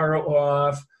take tomorrow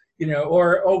off.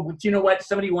 Or, oh, you know what?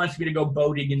 Somebody wants me to go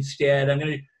boating instead.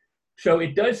 So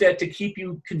it does that to keep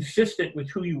you consistent with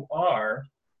who you are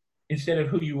instead of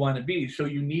who you want to be. So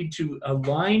you need to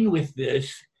align with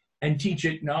this and teach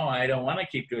it, no, I don't want to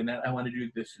keep doing that. I want to do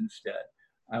this instead.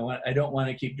 I don't want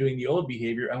to keep doing the old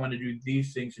behavior. I want to do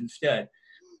these things instead.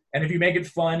 And if you make it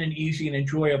fun and easy and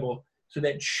enjoyable so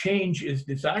that change is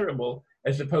desirable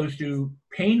as opposed to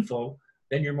painful,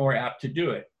 then you're more apt to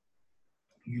do it.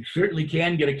 You certainly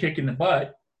can get a kick in the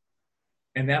butt,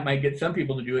 and that might get some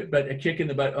people to do it, but a kick in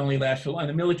the butt only lasts so long.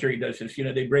 The military does this.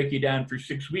 They break you down for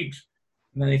 6 weeks,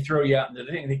 and then they throw you out into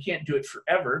the thing. They can't do it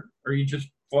forever, or you just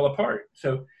fall apart.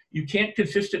 So you can't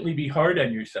consistently be hard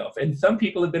on yourself. And some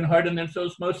people have been hard on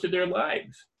themselves most of their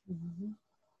lives. Mm-hmm.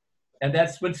 And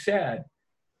that's what's sad,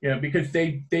 because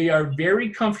they are very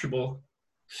comfortable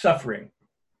suffering,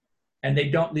 and they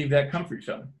don't leave that comfort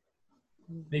zone.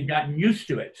 They've gotten used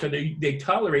to it. So they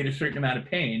tolerate a certain amount of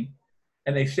pain,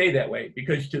 and they stay that way,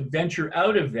 because to venture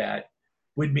out of that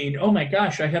would mean, oh my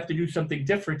gosh, I have to do something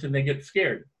different, and they get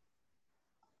scared.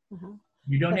 Uh-huh.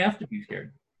 You don't have to be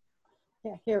scared.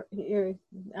 Yeah, here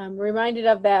I'm reminded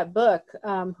of that book,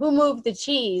 Who Moved the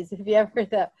Cheese? Have you ever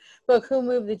heard that book, Who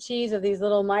Moved the Cheese, of these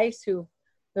little mice who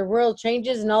their world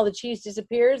changes and all the cheese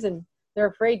disappears and they're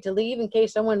afraid to leave in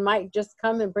case someone might just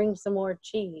come and bring some more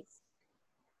cheese.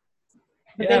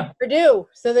 But they never do,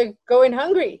 so they're going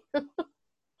hungry.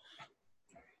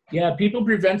 Yeah, people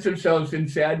prevent themselves in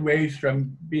sad ways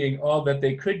from being all that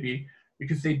they could be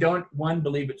because they don't, one,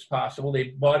 believe it's possible.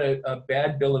 They've bought a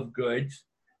bad bill of goods.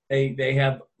 They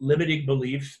have limiting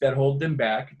beliefs that hold them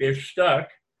back. They're stuck.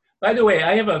 By the way,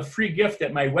 I have a free gift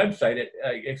at my website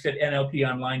it's at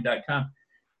nlponline.com.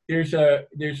 There's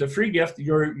a free gift,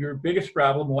 your biggest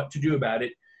problem, what to do about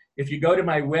it. If you go to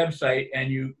my website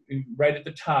and you right at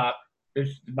the top,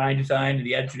 there's my design and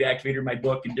the attitude activator, my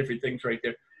book, and different things right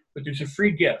there. But there's a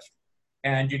free gift,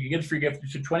 and you can get a free gift.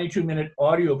 It's a 22-minute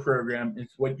audio program.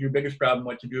 It's what your biggest problem,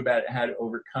 what to do about it, how to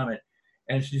overcome it,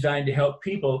 and it's designed to help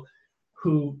people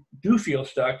who do feel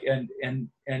stuck and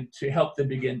to help them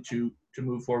begin to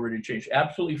move forward and change.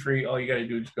 Absolutely free. All you got to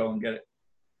do is go and get it.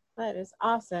 That is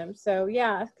awesome. So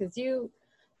yeah, because you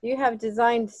have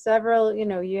designed several,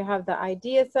 you have the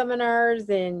idea seminars,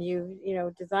 and you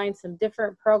designed some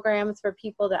different programs for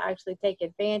people to actually take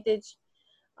advantage.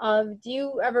 Do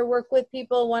you ever work with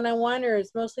people one-on-one, or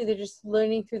is mostly they're just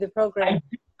learning through the program?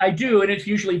 I do, and it's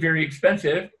usually very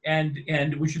expensive,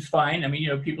 and which is fine. I mean,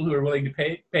 people who are willing to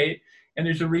pay it, and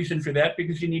there's a reason for that,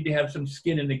 because you need to have some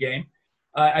skin in the game.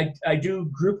 I do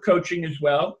group coaching as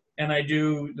well, and I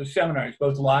do the seminars,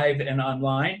 both live and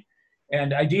online.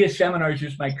 And Idea Seminars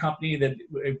is my company that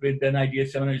we've been Idea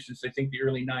Seminars since I think the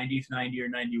early 90s, 90 or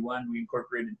 91. We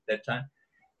incorporated at that time.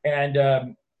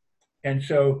 And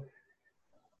so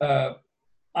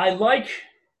I like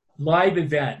live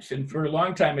events. And for a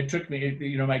long time, it took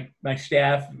me, my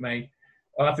staff, my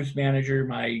office manager,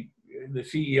 my the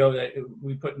CEO that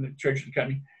we put in the charge of the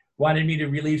company, wanted me to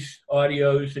release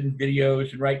audios and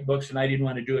videos and write books, and I didn't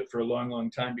want to do it for a long, long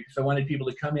time because I wanted people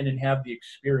to come in and have the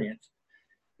experience.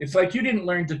 It's like you didn't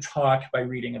learn to talk by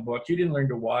reading a book. You didn't learn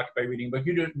to walk by reading a book.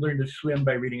 You didn't learn to swim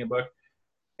by reading a book.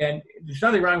 And there's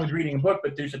nothing wrong with reading a book,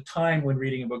 but there's a time when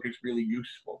reading a book is really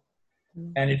useful.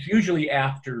 And it's usually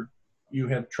after you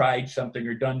have tried something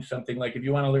or done something. Like if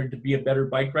you want to learn to be a better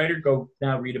bike rider, go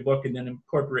now read a book and then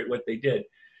incorporate what they did,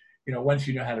 you know, once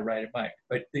you know how to ride a bike.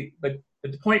 But the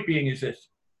point being is this.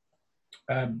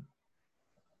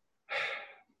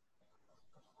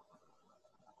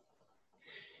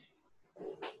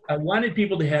 I wanted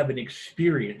people to have an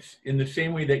experience in the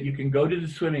same way that you can go to the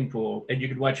swimming pool and you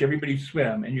could watch everybody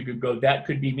swim and you could go, that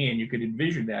could be me, and you could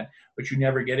envision that, but you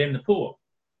never get in the pool.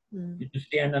 You just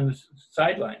stand on the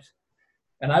sidelines.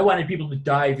 And I wanted people to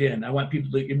dive in. I want people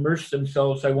to immerse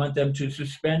themselves. I want them to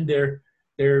suspend their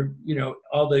you know,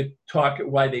 all the talk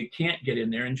why they can't get in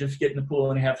there and just get in the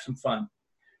pool and have some fun.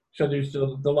 So there's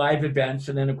the live events,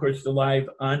 and then of course the live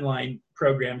online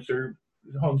programs or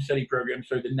home study programs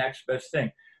are the next best thing.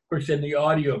 Of course, then the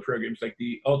audio programs, like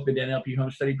the Ultimate NLP Home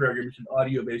Study Program, is an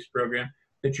audio-based program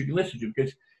that you can listen to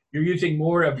because you're using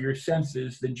more of your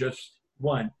senses than just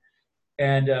one.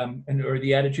 And or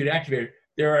the Attitude Activator.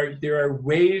 There are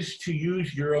ways to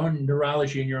use your own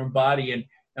neurology in your own body. And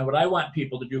what I want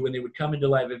people to do when they would come into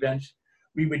live events,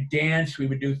 we would dance, we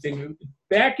would do things.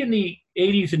 Back in the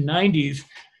 80s and 90s,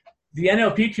 the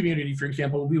NLP community, for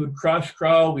example, we would cross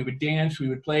crawl, we would dance, we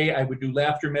would play, I would do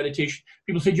laughter meditation.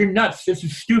 People said, "You're nuts, this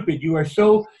is stupid,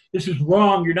 this is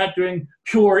wrong, you're not doing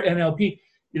pure NLP."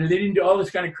 You know, they didn't do all this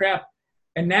kind of crap.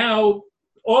 And now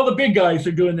all the big guys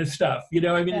are doing this stuff. You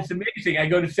know, I mean, It's amazing. I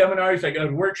go to seminars, I go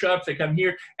to workshops, I come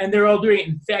here, and they're all doing it.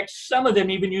 In fact, some of them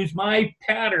even use my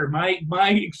patter, my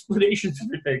explanations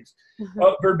for things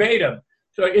verbatim.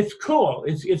 So it's cool.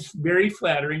 It's very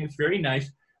flattering. It's very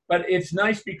nice. But it's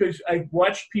nice because I've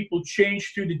watched people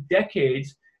change through the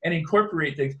decades and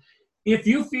incorporate things. If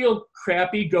you feel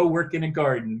crappy, go work in a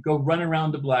garden. Go run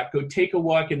around the block. Go take a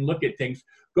walk and look at things.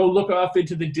 Go look off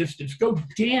into the distance. Go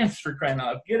dance, for crying out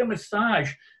loud. Get a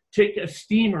massage. Take a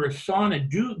steam or a sauna.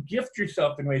 Gift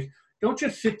yourself in ways. Don't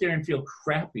just sit there and feel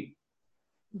crappy.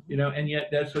 You know, and yet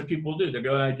that's what people do. They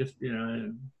go, I just, you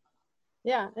know.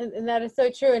 Yeah, and that is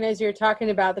so true. And as you're talking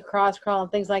about the cross crawl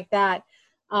and things like that,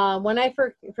 when I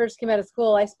first came out of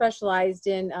school, I specialized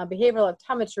in behavioral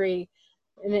optometry.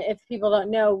 And if people don't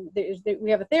know,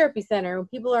 we have a therapy center and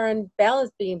people are on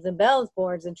balance beams and balance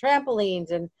boards and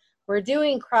trampolines, and we're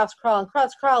doing cross crawl. And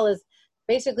cross crawl is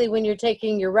basically when you're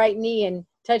taking your right knee and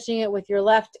touching it with your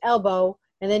left elbow,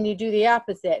 and then you do the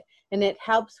opposite. And it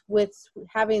helps with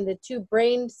having the two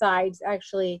brain sides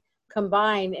actually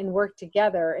combine and work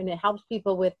together. And it helps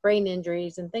people with brain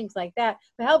injuries and things like that.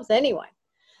 It helps anyone.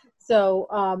 So,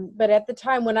 but at the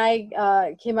time when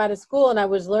I came out of school and I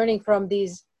was learning from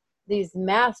these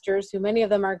masters, who many of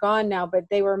them are gone now, but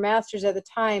they were masters at the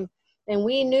time, and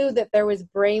we knew that there was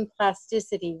brain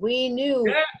plasticity. We knew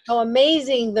how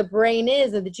amazing the brain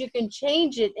is and that you can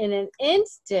change it in an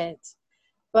instant.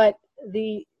 But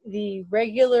the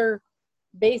regular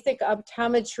basic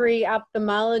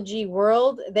ophthalmology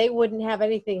world, they wouldn't have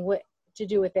anything to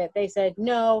do with it. They said,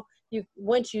 no,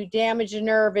 once you damage a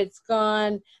nerve, it's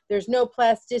gone. There's no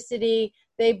plasticity.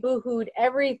 They boo-hooed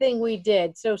everything we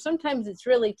did. So sometimes it's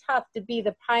really tough to be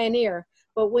the pioneer.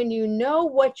 But when you know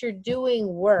what you're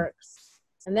doing works,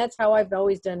 and that's how I've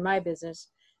always done my business.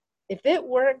 If it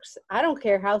works, I don't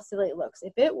care how silly it looks.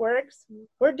 If it works,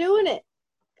 we're doing it.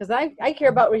 Because I care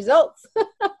about results.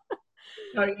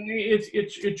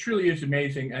 It truly is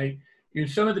amazing.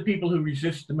 Some of the people who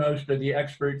resist the most are the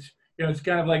experts. You know, it's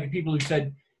kind of like the people who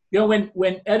said, you know,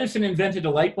 when Edison invented a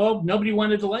light bulb, nobody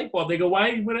wanted a light bulb. They go,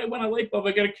 why would I want a light bulb?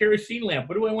 I got a kerosene lamp.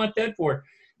 What do I want that for?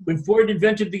 When Ford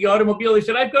invented the automobile, they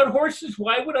said, I've got horses.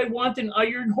 Why would I want an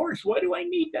iron horse? Why do I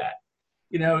need that?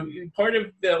 You know, part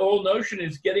of the whole notion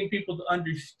is getting people to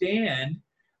understand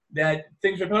that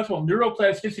things are possible.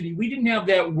 Neuroplasticity, we didn't have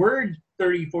that word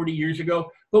 30, 40 years ago,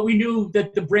 but we knew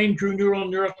that the brain drew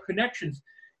neural connections.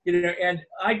 You know, and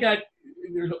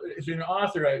as an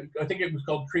author, I think it was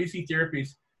called Crazy Therapies.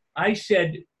 I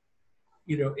said,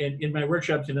 you know, in my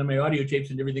workshops and on my audio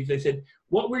tapes and everything, I said,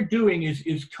 what we're doing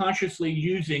is consciously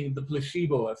using the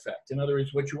placebo effect. In other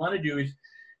words, what you want to do is,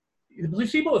 the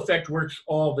placebo effect works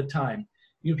all the time.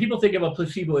 You know, people think of a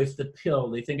placebo as the pill.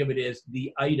 They think of it as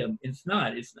the item. It's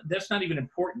not. That's not even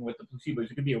important what the placebo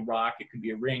is. It could be a rock. It could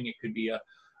be a ring. It could be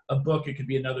a book. It could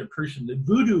be another person. The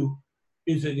voodoo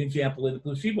is an example of the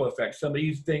placebo effect.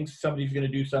 Somebody thinks somebody's going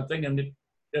to do something and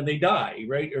they die,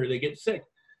 right? Or they get sick.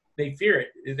 they fear it.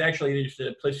 It's actually, there's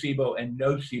a placebo and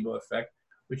nocebo effect,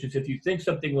 which is if you think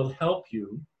something will help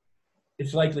you,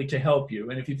 it's likely to help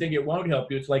you. And if you think it won't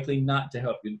help you, it's likely not to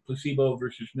help you. Placebo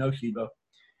versus nocebo.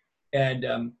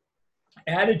 And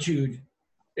attitude,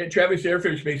 Travis Air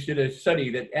Force Base did a study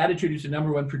that attitude is the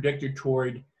 #1 predictor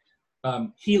toward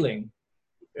healing.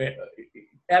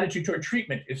 Attitude toward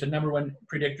treatment is the #1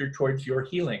 predictor towards your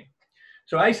healing.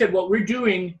 So I said, what we're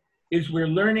doing is we're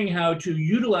learning how to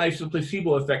utilize the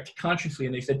placebo effect consciously.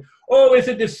 And they said, oh,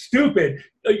 isn't this stupid?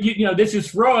 This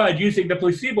is fraud using the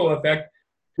placebo effect.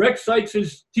 Rex Sikes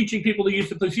is teaching people to use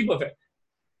the placebo effect.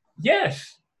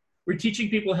 Yes, we're teaching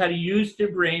people how to use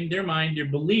their brain, their mind, their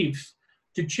beliefs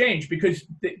to change, because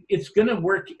it's going to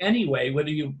work anyway, whether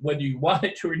you want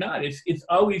it to or not. It's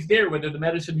always there, whether the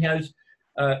medicine has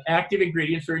active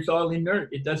ingredients or it's all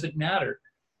inert. It doesn't matter.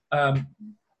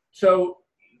 So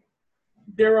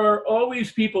there are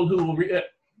always people who will,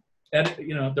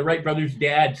 the Wright brothers'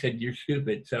 dad said, you're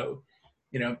stupid. So,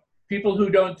 people who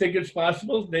don't think it's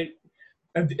possible,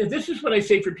 and this is what I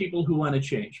say for people who want to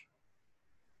change.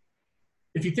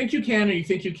 If you think you can or you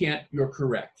think you can't, you're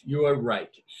correct. You are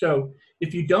right. So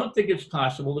if you don't think it's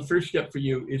possible, the first step for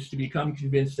you is to become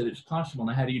convinced that it's possible.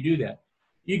 Now, how do you do that?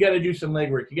 You got to do some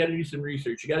legwork. You got to do some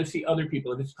research. You got to see other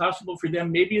people. If it's possible for them,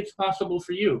 maybe it's possible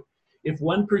for you. If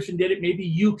one person did it, maybe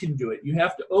you can do it. You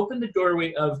have to open the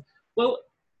doorway of, well,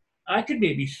 I could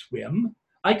maybe swim.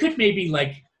 I could maybe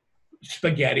like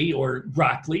spaghetti or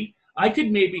broccoli. I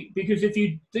could maybe, because if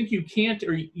you think you can't,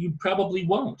 or you probably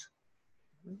won't.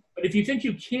 But if you think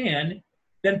you can,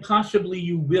 then possibly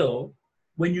you will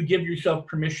when you give yourself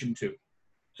permission to.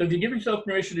 So if you give yourself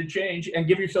permission to change and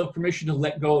give yourself permission to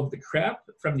let go of the crap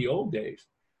from the old days,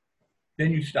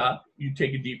 then you stop, you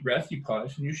take a deep breath, you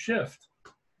pause, and you shift.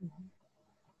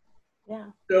 Yeah.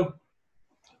 So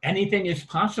anything is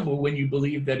possible when you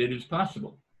believe that it is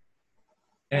possible.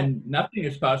 And nothing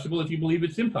is possible if you believe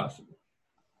it's impossible.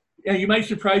 Yeah, you might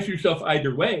surprise yourself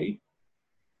either way,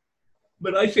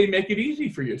 but I say make it easy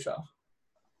for yourself.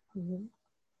 Mm-hmm.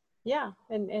 Yeah,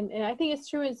 and I think it's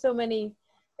true in so many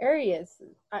areas.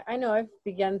 I know I've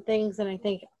begun things and I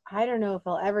think, I don't know if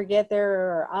I'll ever get there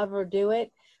or I'll ever do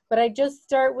it, but I just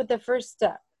start with the first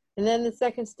step and then the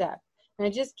second step. And I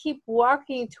just keep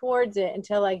walking towards it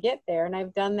until I get there. And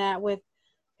I've done that with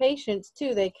patients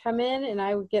too. They come in and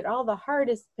I would get all the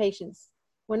hardest patients.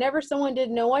 Whenever someone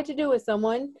didn't know what to do with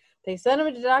someone, they sent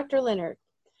them to Dr. Leonard.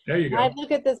 There you go. I'd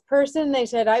look at this person. They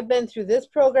said, I've been through this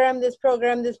program, this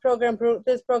program, this program,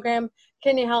 this program.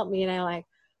 Can you help me? And I'm like,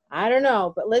 I don't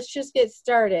know, but let's just get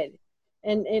started.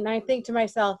 And I think to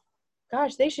myself,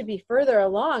 gosh, they should be further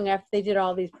along after they did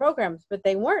all these programs, but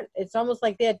they weren't. It's almost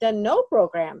like they had done no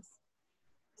programs.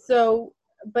 So,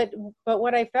 but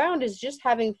what I found is just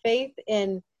having faith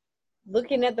in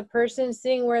looking at the person,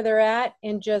 seeing where they're at,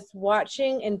 and just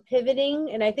watching and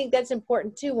pivoting. And I think that's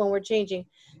important too when we're changing,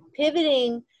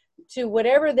 pivoting to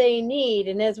whatever they need.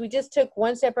 And as we just took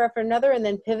one step after another and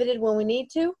then pivoted when we need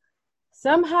to,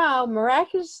 somehow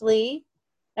miraculously,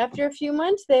 after a few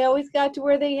months, they always got to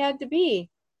where they had to be.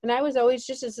 And I was always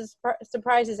just as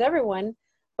surprised as everyone,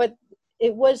 but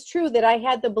it was true that I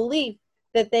had the belief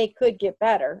that they could get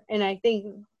better. And I think,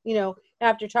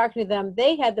 after talking to them,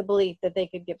 they had the belief that they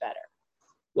could get better.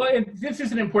 Well, and this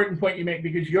is an important point you make,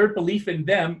 because your belief in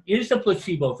them is a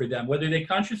placebo for them, whether they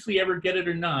consciously ever get it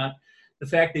or not. The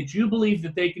fact that you believe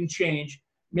that they can change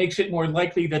makes it more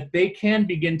likely that they can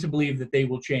begin to believe that they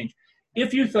will change.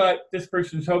 If you thought this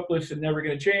person's hopeless and never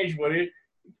going to change,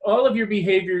 all of your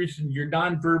behaviors and your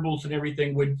nonverbals and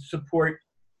everything would support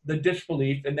the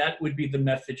disbelief, and that would be the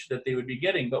message that they would be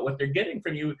getting. But what they're getting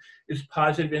from you is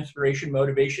positive inspiration,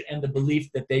 motivation, and the belief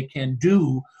that they can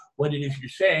do what it is you're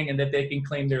saying and that they can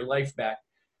claim their life back.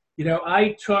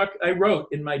 I wrote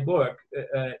in my book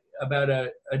about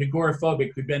an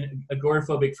agoraphobic who'd been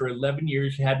agoraphobic for 11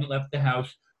 years, hadn't left the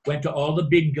house, went to all the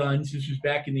big guns. This was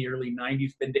back in the early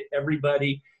 90s, been to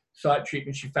everybody, sought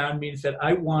treatment. She found me and said,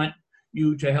 I want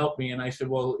you to help me. And I said,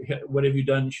 well, what have you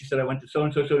done? She said, I went to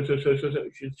so-and-so, so-and-so.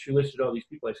 She listed all these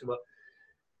people. I said, well,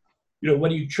 what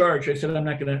do you charge? I said, I'm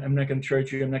not going to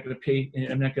charge you. I'm not going to pay.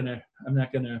 I'm not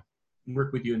going to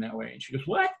work with you in that way. And she goes,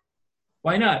 what?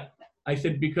 Why not? I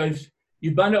said, because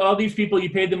you've gone to all these people, you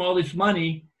paid them all this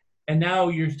money, and now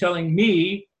you're telling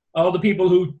me all the people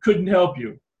who couldn't help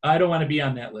you. I don't want to be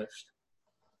on that list.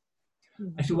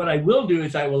 I said, what I will do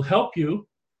is I will help you,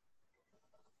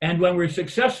 and when we're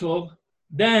successful,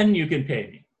 then you can pay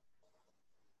me.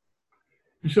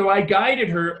 And so I guided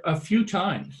her a few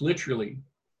times, literally,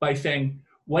 by saying,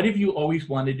 what have you always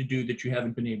wanted to do that you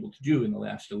haven't been able to do in the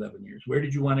last 11 years? Where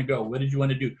did you want to go? What did you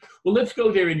want to do? Well, let's go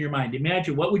there in your mind.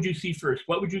 Imagine, what would you see first?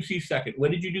 What would you see second?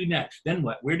 What did you do next? Then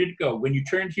what? Where did it go? When you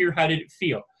turned here, how did it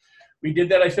feel? We did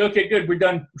that. I said, okay, good, we're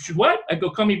done. Should what? I go,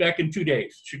 call me back in 2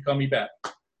 days. Should call me back.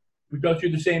 We go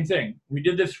through the same thing. We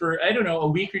did this for, I don't know, a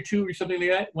week or two or something like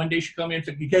that. One day she called me and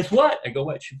said, guess what? I go,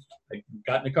 what? I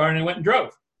got in the car and I went and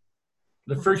drove.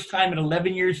 The first time in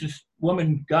 11 years, this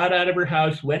woman got out of her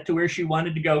house, went to where she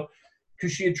wanted to go,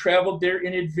 because she had traveled there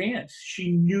in advance.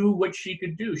 She knew what she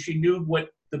could do. She knew what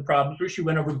the problems were. She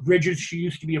went over bridges she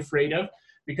used to be afraid of,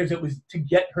 because it was to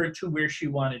get her to where she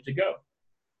wanted to go.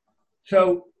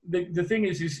 So the thing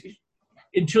is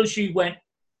until she went,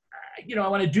 I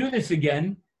want to do this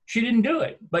again, she didn't do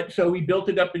it. But so we built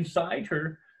it up inside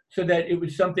her so that it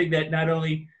was something that not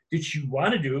only did she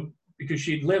want to do, because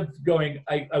she'd lived going,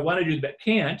 I want to do that,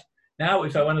 can't. Now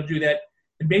it's, I want to do that,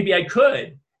 and maybe I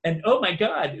could. And oh my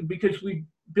God, because we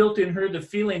built in her the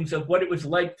feelings of what it was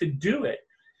like to do it.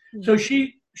 Mm-hmm. So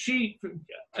she,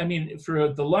 I mean,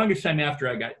 for the longest time after,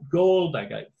 I got gold, I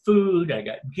got food, I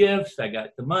got gifts, I got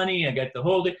the money, I got the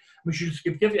whole thing. I mean, she just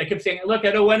kept giving. I kept saying, look,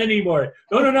 I don't want any more.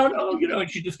 No,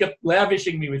 and she just kept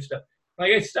lavishing me with stuff.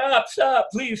 I'm like, stop,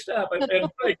 please stop. I'm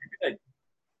good.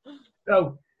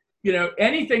 So,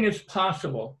 anything is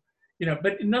possible,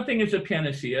 but nothing is a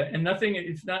panacea, and nothing,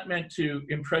 it's not meant to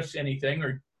impress anything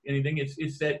or anything.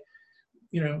 It's that,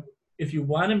 if you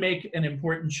want to make an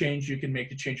important change, you can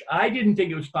make the change. I didn't think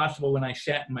it was possible when I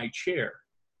sat in my chair.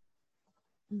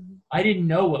 Mm-hmm. I didn't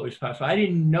know what was possible. I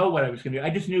didn't know what I was going to do. I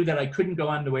just knew that I couldn't go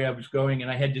on the way I was going, and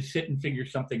I had to sit and figure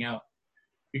something out.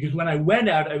 Because when I went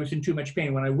out, I was in too much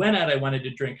pain. When I went out, I wanted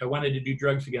to drink. I wanted to do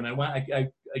drugs again. I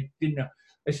didn't know.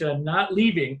 I said, I'm not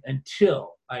leaving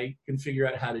until I can figure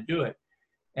out how to do it.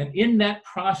 And in that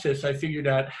process, I figured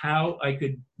out how I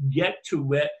could get to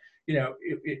what,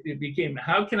 it became,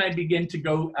 how can I begin to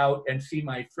go out and see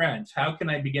my friends? How can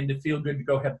I begin to feel good to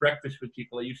go have breakfast with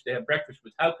people I used to have breakfast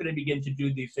with? How can I begin to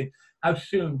do these things? How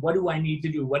soon? What do I need to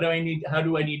do? What do I need? How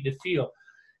do I need to feel?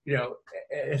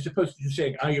 As opposed to just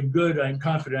saying, I am good, I'm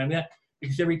confident, I'm that.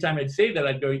 Because every time I'd say that,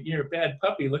 I'd go, you're a bad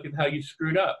puppy, look at how you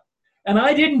screwed up. And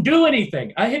I didn't do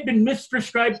anything. I had been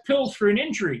misprescribed pills for an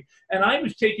injury. And I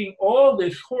was taking all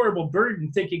this horrible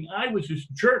burden, thinking I was this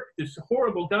jerk, this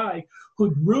horrible guy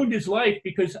who'd ruined his life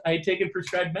because I had taken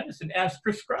prescribed medicine as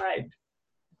prescribed.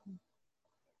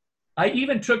 I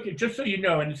even took it, just so you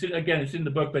know, and it's in the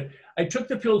book, but I took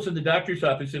the pills in the doctor's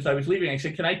office as I was leaving. I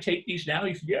said, can I take these now?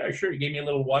 He said, yeah, sure. He gave me a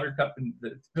little water cup and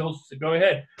the pills. Said, go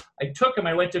ahead. I took them.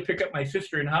 I went to pick up my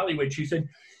sister in Hollywood. She said,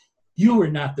 you were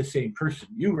not the same person.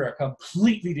 You were a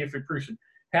completely different person.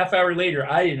 Half hour later,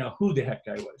 I didn't know who the heck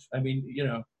I was. I mean,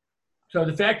 so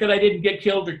the fact that I didn't get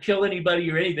killed or kill anybody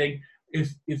or anything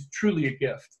is truly a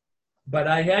gift. But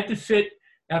I had to sit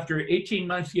after 18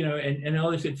 months, and all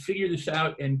this, and figure this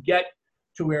out and get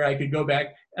to where I could go back.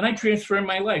 And I transformed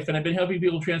my life, and I've been helping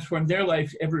people transform their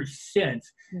lives ever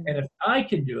since. Mm-hmm. And if I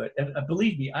can do it, and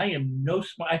believe me, I am no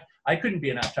smart. I couldn't be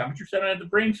an optometrist. I don't have the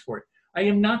brains for it. I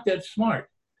am not that smart.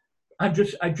 I'm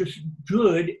just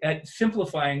good at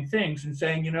simplifying things and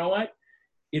saying, you know what?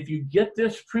 If you get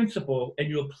this principle and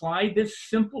you apply this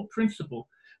simple principle,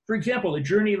 for example, a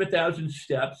journey of 1,000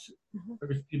 steps or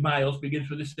miles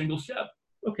begins with a single step.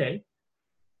 Okay.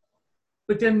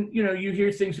 But then, you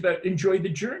hear things about enjoy the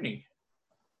journey.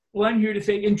 Well, I'm here to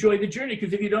say enjoy the journey,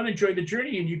 because if you don't enjoy the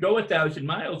journey and you go 1,000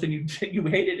 miles and you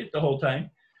hated it the whole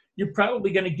time, you're probably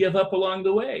going to give up along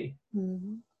the way.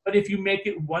 Mm-hmm. But if you make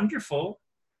it wonderful,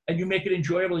 and you make it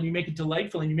enjoyable, and you make it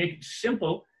delightful, and you make it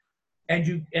simple, and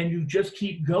you just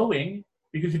keep going,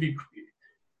 because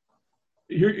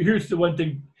here's the one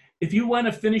thing. If you want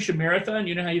to finish a marathon,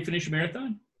 you know how you finish a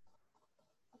marathon?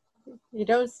 You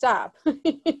don't stop.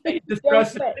 You just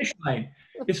cross the finish line.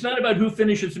 It's not about who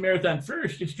finishes the marathon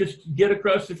first. It's just get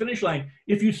across the finish line.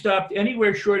 If you stopped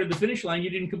anywhere short of the finish line,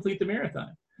 you didn't complete the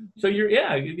marathon. So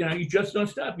you just don't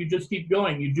stop. You just keep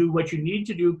going. You do what you need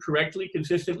to do correctly,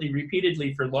 consistently,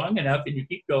 repeatedly for long enough, and you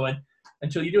keep going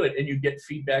until you do it, and you get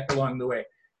feedback along the way.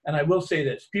 And I will say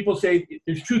this. People say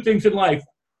there's two things in life,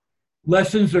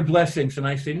 lessons or blessings. And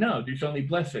I say, no, there's only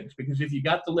blessings. Because if you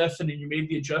got the lesson and you made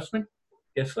the adjustment,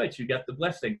 guess what? You got the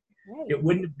blessing. Right. It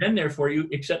wouldn't have been there for you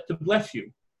except to bless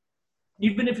you.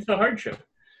 Even if it's a hardship,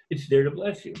 it's there to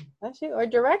bless you. Bless you or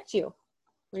direct you.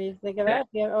 When you think of it,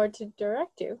 or to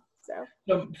direct you.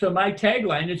 So my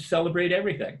tagline is celebrate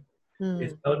everything.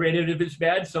 It's celebrate it if it's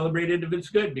bad, celebrate it if it's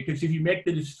good. Because if you make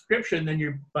the description, then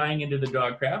you're buying into the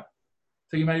dog crap.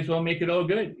 So you might as well make it all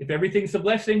good. If everything's a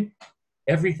blessing,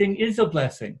 everything is a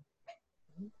blessing.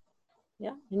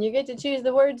 Yeah, and you get to choose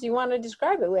the words you want to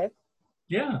describe it with.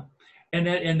 Yeah.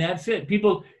 And that's it.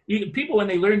 People when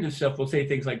they learn this stuff will say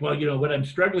things like, well, what I'm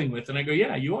struggling with. And I go,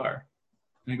 yeah, you are.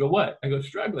 And I go, what? I go,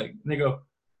 struggling. And they go,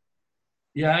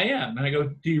 yeah, I am. And I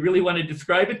go, do you really want to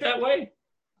describe it that way?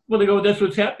 Well, they go, that's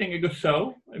what's happening. I go,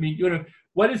 so? I mean,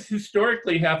 what does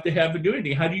historically have to have to do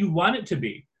anything? How do you want it to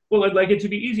be? Well, I'd like it to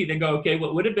be easy. They go, okay,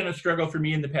 what would have been a struggle for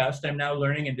me in the past, I'm now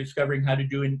learning and discovering how to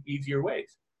do in easier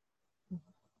ways.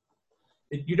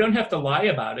 You don't have to lie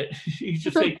about it. You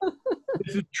just say,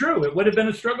 this is true. It would have been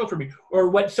a struggle for me. Or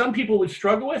what some people would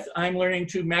struggle with, I'm learning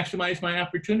to maximize my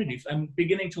opportunities. I'm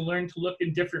beginning to learn to look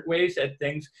in different ways at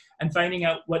things and finding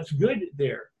out what's good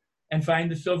there and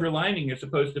find the silver lining as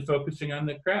opposed to focusing on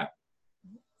the crap.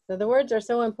 So the words are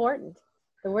so important.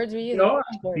 The words we use are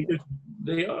because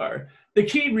they are. The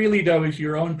key really, though, is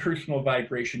your own personal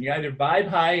vibration. You either vibe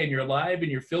high and you're alive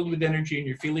and you're filled with energy and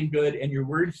you're feeling good and your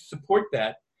words support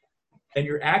that and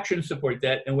your actions support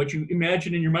that and what you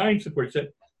imagine in your mind supports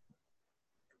it,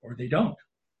 or they don't.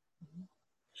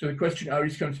 So the question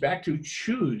always comes back to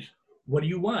choose. What do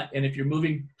you want? And if you're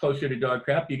moving closer to dog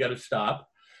crap, you got to stop.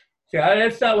 Say,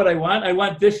 that's not what I want. I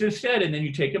want this instead. And then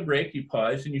you take a break, you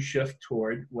pause, and you shift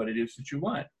toward what it is that you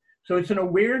want. So it's an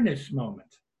awareness moment.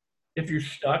 If you're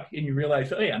stuck and you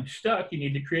realize, oh, yeah, I'm stuck, you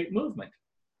need to create movement.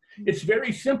 It's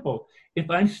very simple. If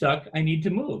I'm stuck, I need to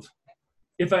move.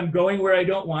 If I'm going where I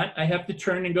don't want, I have to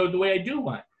turn and go the way I do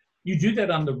want. You do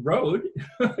that on the road.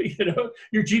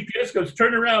 Your GPS goes,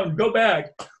 turn around, go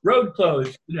back, road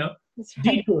closed, right.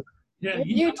 Detour.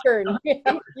 U-turn.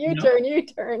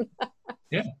 U-turn.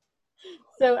 Yeah.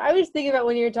 So I was thinking about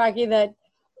when you were talking that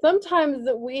sometimes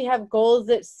we have goals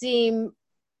that seem,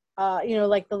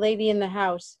 like the lady in the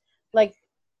house, like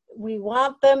we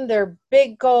want them, they're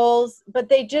big goals, but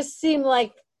they just seem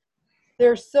like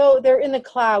they're in the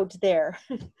clouds there.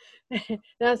 Now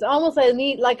it's almost I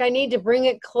need to bring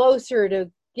it closer to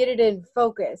get it in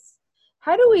focus.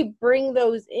 How do we bring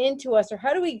those into us, or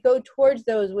how do we go towards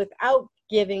those without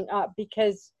giving up?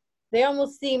 Because they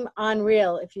almost seem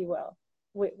unreal, if you will,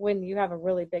 when you have a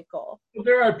really big goal. Well,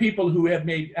 there are people who have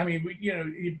made,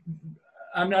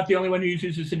 I'm not the only one who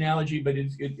uses this analogy, but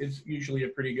it's usually a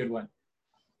pretty good one.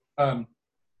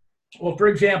 Well, for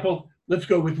example, let's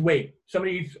go with weight.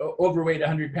 Somebody's overweight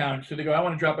 100 pounds. So they go, I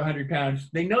want to drop 100 pounds.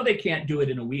 They know they can't do it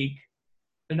in a week.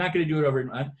 They're not going to do it over a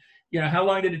month. How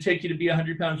long did it take you to be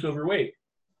 100 pounds overweight?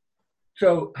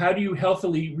 So how do you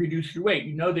healthily reduce your weight?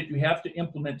 You know that you have to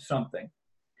implement something,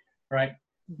 right?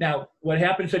 Now, what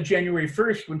happens on January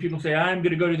 1st when people say, I'm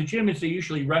going to go to the gym, is they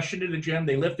usually rush into the gym.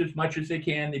 They lift as much as they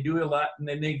can. They do a lot, and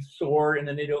then they soar, and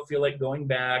then they don't feel like going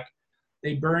back.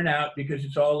 They burn out because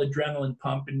it's all adrenaline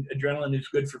pump, and adrenaline is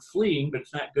good for fleeing, but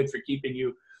it's not good for keeping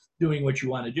you doing what you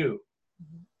want to do.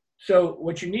 Mm-hmm. So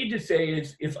what you need to say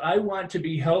is, if I want to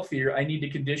be healthier, I need to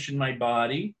condition my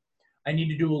body. I need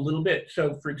to do a little bit.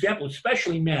 So, for example,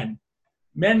 especially men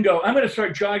go, I'm going to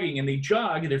start jogging, and they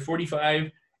jog, and they're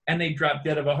 45, and they drop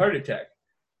dead of a heart attack.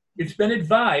 It's been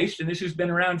advised, and this has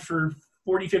been around for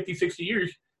 40, 50, 60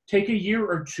 years, take a year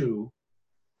or two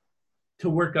to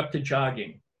work up to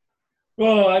jogging.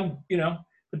 Well,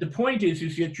 but the point is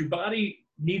that your body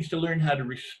needs to learn how to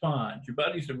respond. Your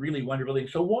body's a really wonderful thing.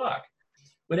 So walk.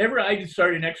 Whenever I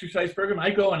start an exercise program, I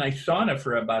go and I sauna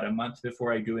for about a month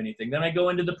before I do anything. Then I go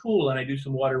into the pool and I do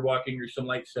some water walking or some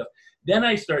light stuff. Then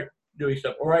I start doing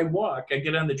stuff. Or I walk. I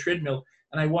get on the treadmill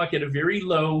and I walk at a very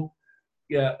low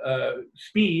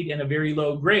speed and a very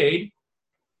low grade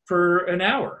for an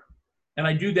hour. And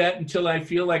I do that until I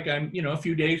feel like I'm, a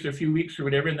few days or a few weeks or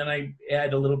whatever. And then I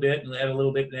add a little bit and add a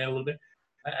little bit and add a little bit.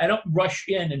 I don't rush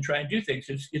in and try and do things.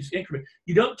 It's increment.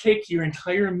 You don't take your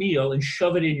entire meal and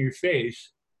shove it in your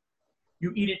face.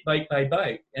 You eat it bite by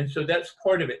bite. And so that's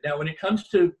part of it. Now, when it comes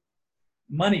to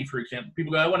money, for example,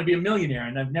 people go, I want to be a millionaire,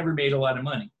 and I've never made a lot of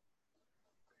money.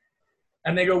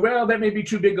 And they go, well, that may be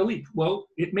too big a leap. Well,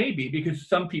 it may be, because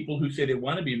some people who say they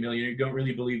want to be a millionaire don't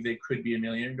really believe they could be a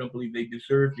millionaire, don't believe they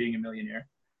deserve being a millionaire.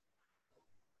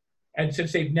 And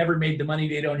since they've never made the money,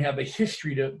 they don't have a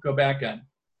history to go back on.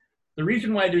 The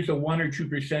reason why there's a 1 or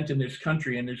 2% in this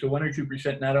country, and there's a 1 or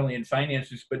 2% not only in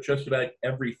finances, but just about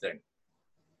everything.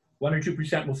 1 or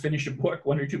 2% will finish a book.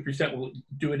 1 or 2% will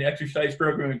do an exercise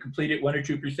program and complete it. 1 or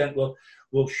 2%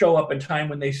 will show up in time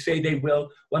when they say they will.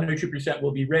 1 or 2%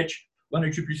 will be rich. 1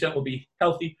 or 2% will be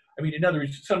healthy. I mean, in other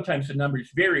words, sometimes the numbers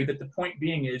vary, but the point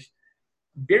being is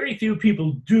very few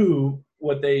people do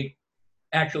what they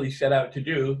actually set out to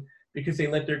do because they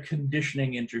let their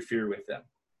conditioning interfere with them.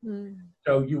 Mm.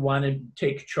 So you want to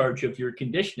take charge of your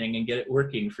conditioning and get it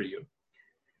working for you.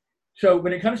 So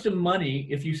when it comes to money,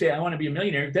 if you say, I want to be a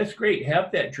millionaire, that's great.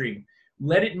 Have that dream.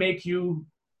 Let it make you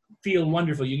feel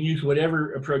wonderful. You can use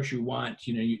whatever approach you want,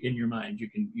 in your mind. You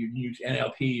can use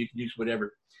NLP, you can use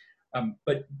whatever.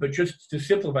 But just to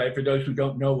simplify it for those who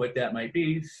don't know what that might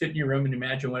be, sit in your room and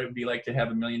imagine what it would be like to have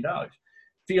 $1 million.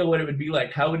 Feel what it would be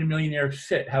like. How would a millionaire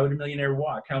sit? How would a millionaire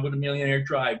walk? How would a millionaire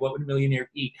drive? What would a millionaire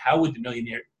eat? How would the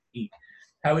millionaire eat?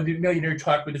 How would the millionaire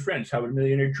talk with the friends? How would a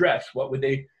millionaire dress? What would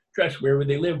they dress? Where would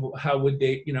they live? How would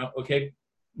they, okay.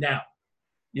 Now,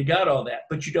 you got all that,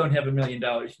 but you don't have $1 million.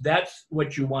 That's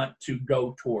what you want to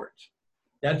go towards.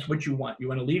 That's what you want. You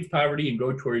want to leave poverty and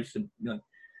go towards the million.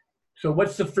 So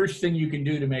what's the first thing you can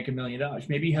do to make $1 million?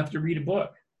 Maybe you have to read a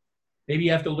book. Maybe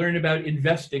you have to learn about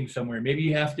investing somewhere. Maybe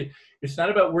you have to, it's not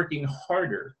about working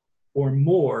harder or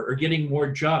more or getting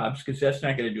more jobs, because that's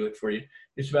not going to do it for you.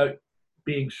 It's about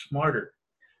being smarter.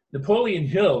 Napoleon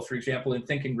Hill, for example, in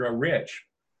Think and Grow Rich,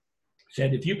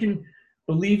 said, if you can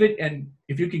believe it, and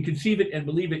if you can conceive it and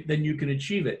believe it, then you can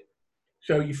achieve it.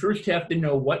 So you first have to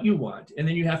know what you want, and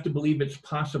then you have to believe it's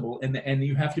possible, and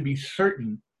you have to be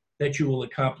certain that you will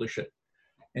accomplish it.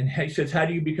 And he says, how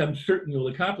do you become certain you'll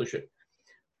accomplish it?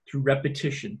 Through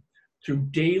repetition, through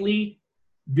daily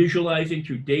visualizing,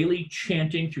 through daily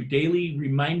chanting, through daily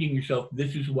reminding yourself,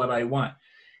 this is what I want.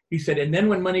 He said, and then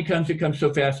when money comes, it comes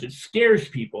so fast it scares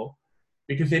people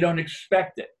because they don't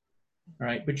expect it. All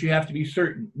right, but you have to be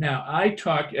certain. Now, I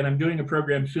talk, and I'm doing a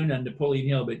program soon on Napoleon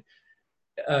Hill,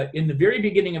 but in the very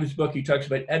beginning of his book, he talks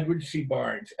about Edward C.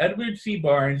 Barnes. Edward C.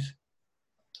 Barnes,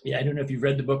 I don't know if you've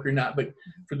read the book or not, but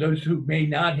for those who may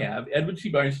not have, Edward C.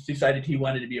 Barnes decided he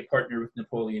wanted to be a partner with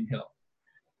Napoleon Hill.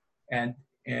 And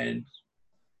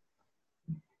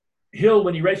Hill,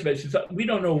 when he writes about it, says, we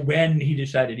don't know when he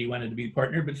decided he wanted to be a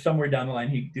partner, but somewhere down the line,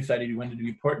 he decided he wanted to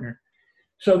be a partner.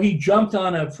 So he jumped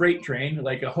on a freight train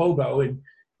like a hobo in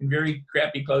very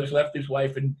crappy clothes, left his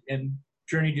wife and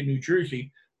journeyed to New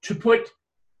Jersey to put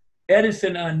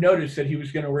Edison on notice that he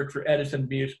was going to work for Edison and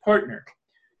be his partner.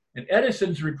 And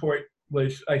Edison's report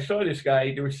was, I saw this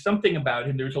guy, there was something about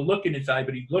him, there was a look in his eye,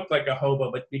 but he looked like a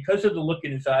hobo. But because of the look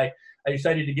in his eye, I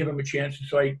decided to give him a chance. And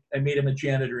so I made him a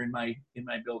janitor in my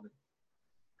building.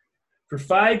 For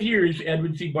 5 years,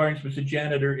 Edward C. Barnes was a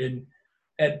janitor in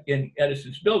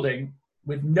Edison's building,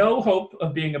 with no hope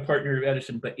of being a partner of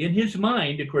Edison. But in his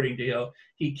mind, according to Hill,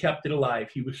 he kept it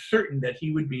alive. He was certain that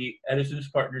he would be Edison's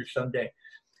partner someday.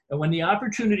 And when the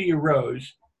opportunity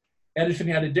arose, Edison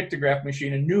had a dictograph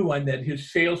machine, a new one that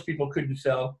his salespeople couldn't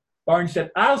sell. Barnes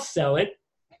said, I'll sell it.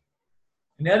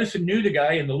 And Edison knew the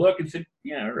guy and the look and said,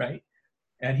 yeah, right.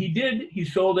 And he did. He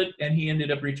sold it, and he ended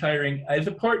up retiring as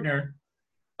a partner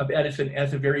of Edison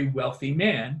as a very wealthy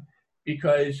man,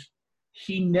 because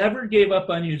he never gave up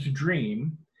on his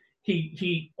dream.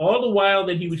 He all the while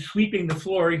that he was sweeping the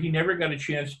floor, he never got a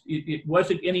chance. It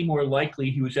wasn't any more likely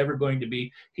he was ever going to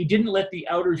be. He didn't let the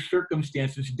outer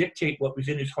circumstances dictate what was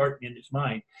in his heart and in his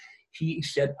mind. He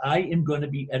said, I am going to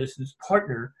be Edison's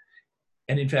partner.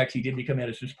 And in fact, he did become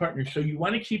Edison's partner. So you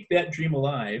want to keep that dream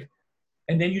alive.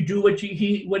 And then you do what did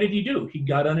he do? He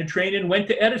got on a train and went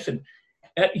to Edison.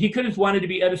 He could have wanted to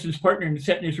be Edison's partner and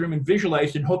sat in his room and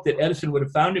visualized and hoped that Edison would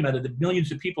have found him out of the millions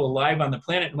of people alive on the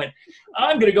planet and went,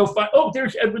 I'm going to go find,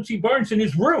 there's Edward C. Barnes in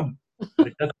his room. But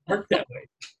it doesn't work that way.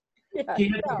 Yeah, he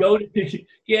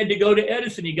had to go to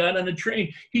Edison. He got on a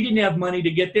train. He didn't have money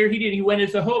to get there. He went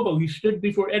as a hobo. He stood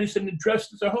before Edison and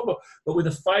dressed as a hobo, but with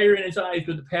a fire in his eyes,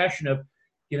 with the passion of,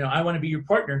 I want to be your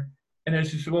partner. And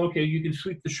Edison said, well, okay, you can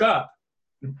sweep the shop.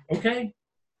 Okay.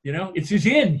 It's his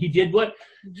in. He did what?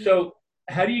 Mm-hmm. So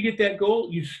how do you get that goal?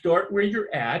 You start where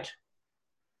you're at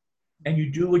and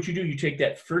you do what you do. You take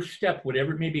that first step,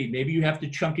 whatever it may be. Maybe you have to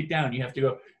chunk it down. You have to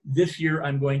go, this year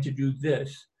I'm going to do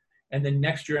this. And then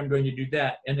next year I'm going to do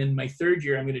that. And then my third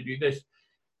year I'm going to do this.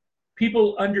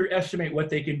 People underestimate what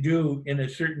they can do in a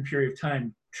certain period of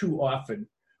time too often.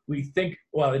 We think,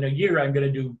 well, in a year I'm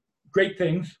going to do great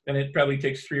things, and it probably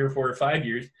takes 3 or 4 or 5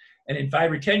 years. And in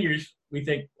 5 or 10 years, we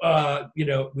think,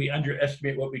 we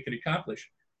underestimate what we could accomplish.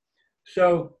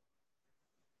 So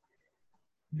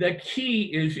the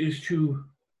key is to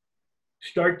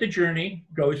start the journey,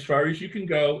 go as far as you can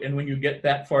go, and when you get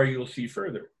that far, you'll see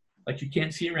further. Like you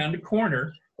can't see around a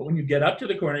corner, but when you get up to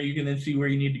the corner, you can then see where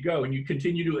you need to go, and you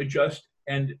continue to adjust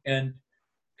and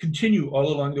continue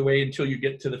all along the way until you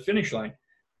get to the finish line.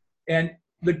 And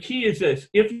the key is this: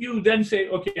 if you then say,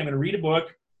 okay, I'm going to read a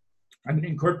book, I'm going to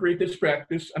incorporate this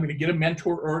practice, I'm going to get a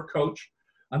mentor or a coach,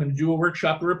 I'm going to do a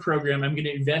workshop or a program, I'm going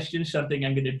to invest in something,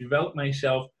 I'm going to develop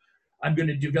myself, I'm going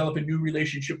to develop a new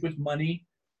relationship with money,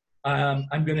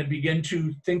 I'm going to begin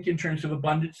to think in terms of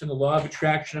abundance and the law of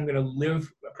attraction, I'm going to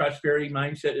live a prosperity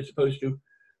mindset as opposed to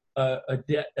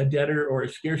a debtor or a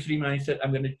scarcity mindset,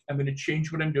 I'm going to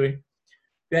change what I'm doing.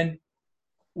 Then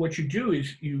what you do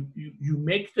is you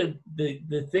make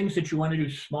the things that you want to do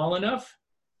small enough,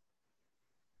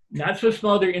 not so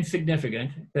small they're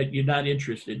insignificant that you're not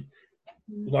interested,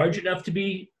 large enough to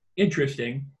be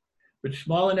interesting, but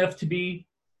small enough to be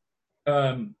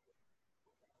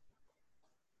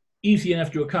easy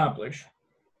enough to accomplish.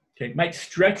 Okay, it might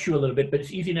stretch you a little bit, but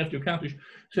it's easy enough to accomplish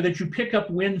so that you pick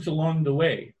up wins along the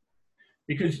way.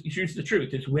 Because here's the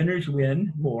truth, is winners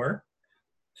win more.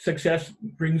 Success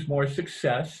brings more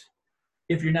success.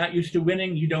 If you're not used to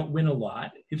winning, you don't win a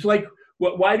lot. It's like,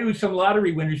 why do some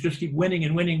lottery winners just keep winning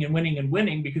and winning and winning and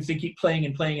winning? Because they keep playing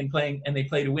and playing and playing, and they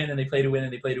play to win and they play to win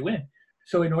and they play to win.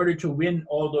 So in order to win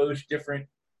all those different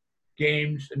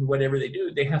games and whatever they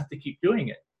do, they have to keep doing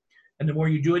it. And the more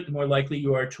you do it, the more likely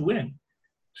you are to win.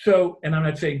 So, and I'm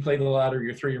not saying play the lottery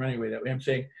or throw your money away that way. I'm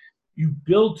saying you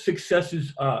build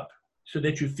successes up so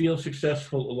that you feel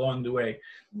successful along the way.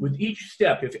 With each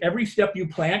step, if every step you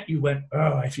plant, you went,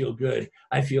 oh, I feel good.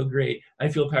 I feel great. I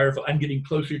feel powerful. I'm getting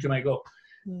closer to my goal.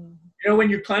 You know, when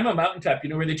you climb a mountaintop, you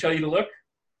know where they tell you to look?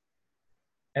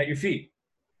 At your feet.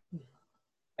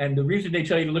 And the reason they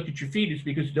tell you to look at your feet is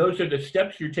because those are the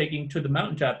steps you're taking to the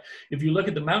mountaintop. If you look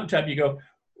at the mountaintop, you go,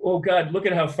 oh God, look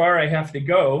at how far I have to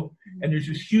go. And there's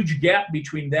this huge gap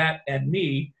between that and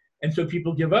me. And so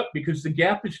people give up because the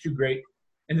gap is too great.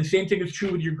 And the same thing is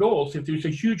true with your goals. If there's a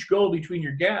huge goal between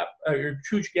your gap, or a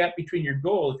huge gap between your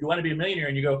goal, if you want to be a millionaire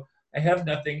and you go, I have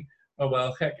nothing, oh,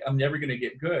 well, heck, I'm never going to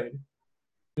get good,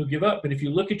 you'll give up. But if you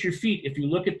look at your feet, if you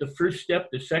look at the first step,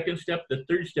 the second step, the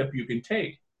third step you can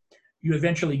take, you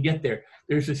eventually get there.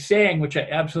 There's a saying which I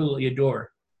absolutely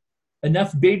adore.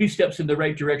 Enough baby steps in the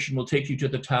right direction will take you to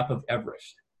the top of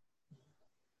Everest.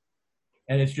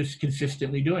 And it's just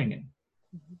consistently doing it.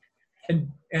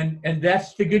 And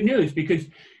that's the good news, because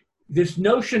this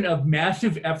notion of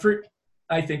massive effort,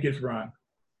 I think, is wrong.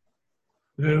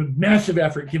 The massive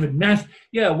effort,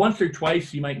 yeah, once or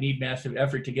twice you might need massive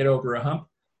effort to get over a hump.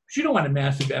 But you don't want a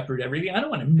massive effort everything. I don't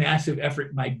want a massive effort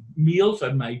in my meals,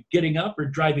 on my getting up or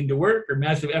driving to work, or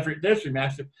massive effort this or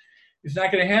massive. It's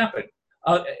not going to happen.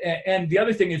 And the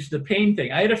other thing is the pain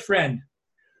thing. I had a friend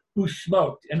who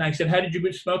smoked, and I said, how did you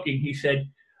quit smoking? He said,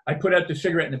 I put out the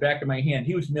cigarette in the back of my hand.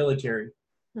 He was military.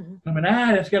 I went,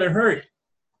 that's got to hurt.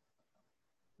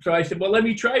 So I said, well, let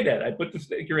me try that. I put the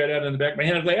cigarette out in the back of my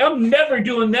hand. I was like, I'm never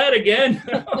doing that again.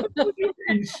 You're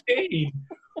insane.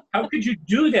 How could you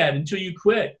do that until you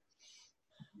quit?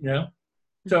 You know?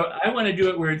 So I want to do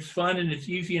it where it's fun and it's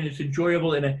easy and it's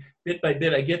enjoyable. And bit by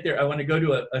bit, I get there. I want to go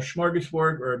to a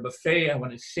smorgasbord or a buffet. I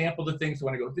want to sample the things. I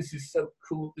want to go, this is so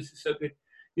cool. This is so good.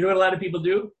 You know what a lot of people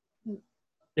do?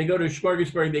 They go to a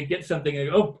smorgasbord, they get something, and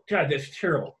they go, oh, God, that's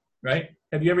terrible, right?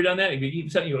 Have you ever done that? If you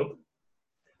eat something, you go,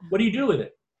 what do you do with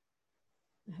it?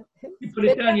 You put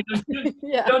it down, you don't do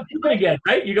it again,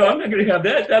 right? You go, I'm not going to have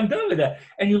that. I'm done with that.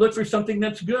 And you look for something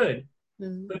that's good.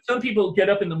 But some people get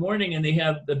up in the morning and they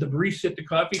have the barista at the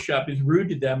coffee shop is rude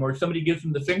to them, or somebody gives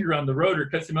them the finger on the road or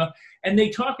cuts them off, and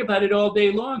they talk about it all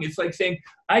day long. It's like saying,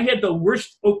 I had the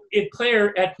worst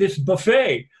eclair at this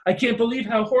buffet. I can't believe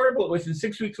how horrible it was. And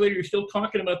 6 weeks later, you're still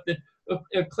talking about the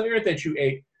eclair that you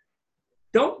ate.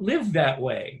 Don't live that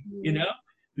way, you know?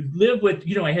 Live with,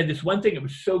 you know, I had this one thing, it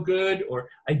was so good, or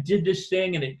I did this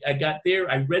thing and I got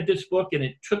there, I read this book and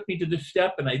it took me to this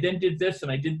step, and I then did this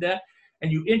and I did that.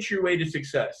 And you inch your way to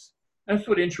success. That's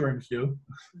what inchworms do.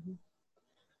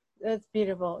 That's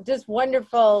beautiful. Just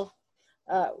wonderful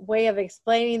way of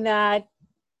explaining that.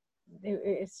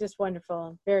 It's just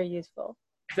wonderful. Very useful.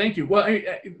 Thank you. Well,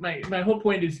 my whole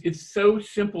point is it's so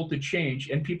simple to change,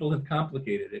 and people have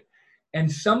complicated it.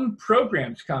 And some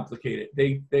programs complicate it.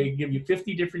 They give you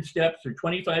 50 different steps or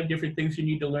 25 different things you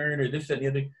need to learn, or this, that, and the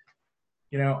other.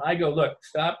 You know, I go, look,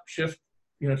 stop, shift,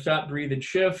 you know, stop, breathe, and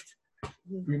shift.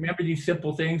 Remember these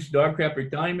simple things, dog crap or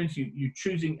diamonds. You're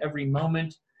choosing every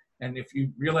moment. And if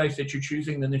you realize that you're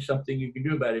choosing, then there's something you can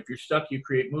do about it. If you're stuck, you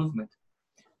create movement.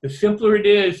 The simpler it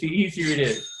is, the easier it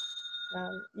is.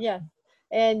 Yeah.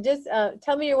 And just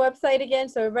tell me your website again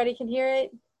so everybody can hear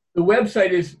it. The website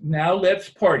is Now Let's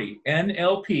Party,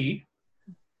 NLP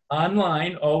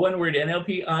online, all one word,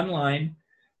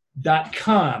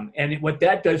 NLPonline.com. And what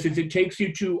that does is it takes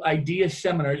you to Idea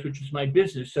Seminars, which is my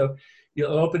business. So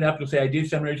you'll open up, you'll say Idea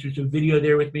Seminars, there's a video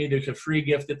there with me, there's a free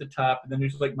gift at the top, and then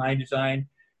there's like my design,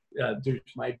 there's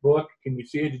my book, can you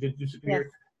see it? Did it disappear?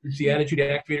 Yes. There's the Attitude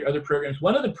Activator, other programs.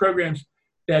 One of the programs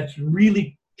that's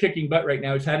really kicking butt right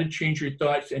now is How to Change Your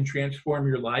Thoughts and Transform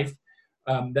Your Life.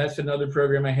 That's another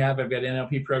program I have. I've got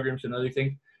NLP programs and other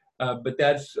things, but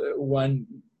that's one,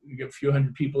 you get a few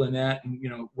hundred people in that, and, you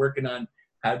know, working on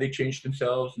how they change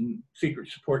themselves and secret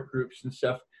support groups and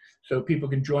stuff. so people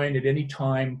can join at any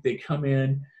time. They come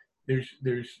in. There's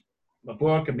a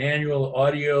book, a manual,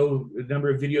 audio, a number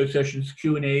of video sessions,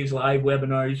 Q&As, live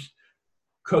webinars,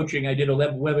 coaching. I did a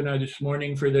webinar this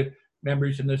morning for the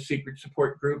members in the secret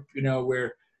support group,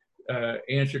 where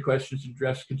answer questions,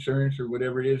 address concerns, or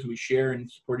whatever it is. We share and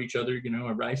support each other.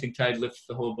 A rising tide lifts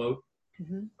the whole boat.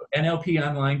 Mm-hmm.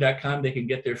 NLPonline.com. They can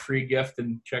get their free gift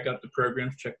and check out the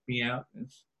programs. Check me out.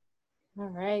 All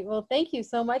right. Well, thank you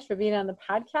so much for being on the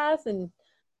podcast and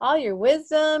all your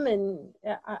wisdom. And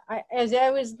as I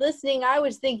was listening, I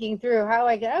was thinking through how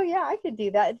I could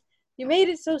do that. You made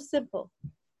it so simple.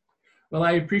 Well,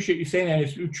 I appreciate you saying that.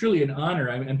 It's truly an honor.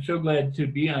 I'm so glad to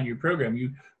be on your program.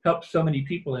 You help so many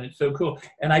people, and it's so cool.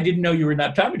 And I didn't know you were an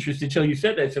optometrist until you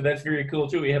said that, so that's very cool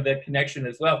too. We have that connection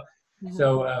as well. Mm-hmm.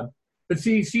 So, but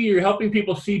see, you're helping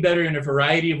people see better in a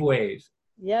variety of ways.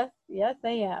 Yes, I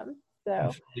am. So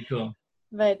that's really cool.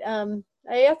 But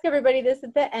I ask everybody this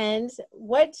at the end: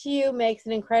 what to you makes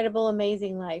an incredible,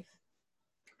 amazing life?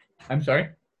 I'm sorry?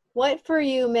 What for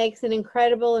you makes an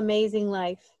incredible, amazing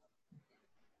life?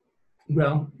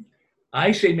 Well,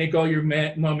 I say make all your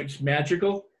moments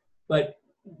magical, but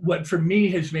what for me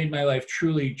has made my life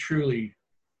truly, truly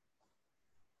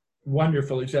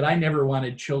wonderful is that I never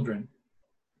wanted children.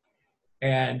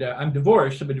 And I'm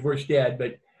divorced. I'm a divorced dad,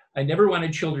 but I never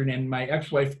wanted children, and my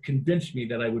ex-wife convinced me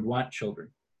that I would want children.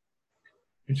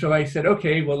 And so I said,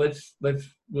 okay, well,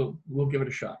 we'll give it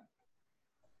a shot.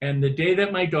 And the day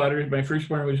that my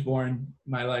firstborn was born,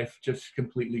 my life just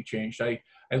completely changed. I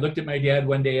looked at my dad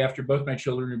one day after both my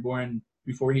children were born,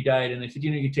 before he died, and I said,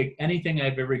 you take anything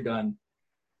I've ever done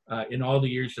in all the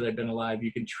years that I've been alive,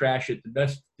 you can trash it. The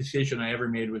best decision I ever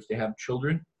made was to have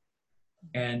children.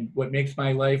 And what makes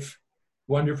my life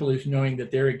wonderful is knowing that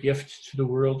they're a gift to the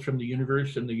world from the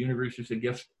universe, and the universe is a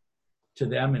gift to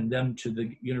them and them to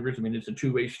the universe. I mean, it's a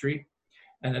two-way street,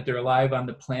 and that they're alive on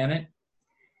the planet.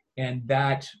 And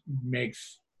that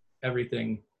makes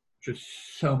everything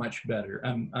just so much better.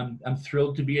 I'm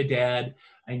thrilled to be a dad.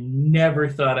 I never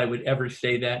thought I would ever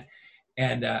say that,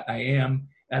 and I am.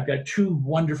 I've got two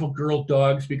wonderful girl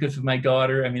dogs because of my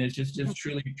daughter. I mean, it's just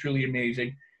truly, truly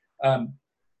amazing.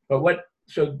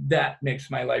 So that makes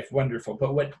my life wonderful.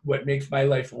 But what makes my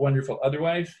life wonderful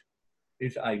otherwise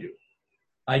is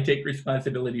I take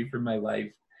responsibility for my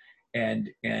life, and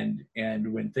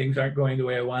when things aren't going the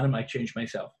way I want them, I change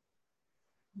myself.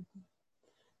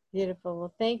 Beautiful.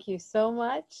 Well, thank you so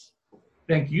much.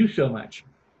 Thank you so much.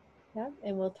 Yep,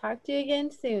 and we'll talk to you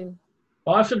again soon.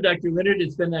 Awesome, Dr. Leonard.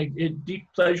 It's been a deep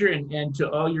pleasure, and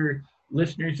to all your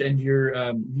listeners and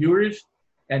your viewers,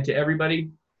 and to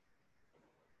everybody,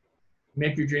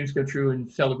 make your dreams come true and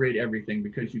celebrate everything,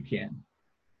 because you can.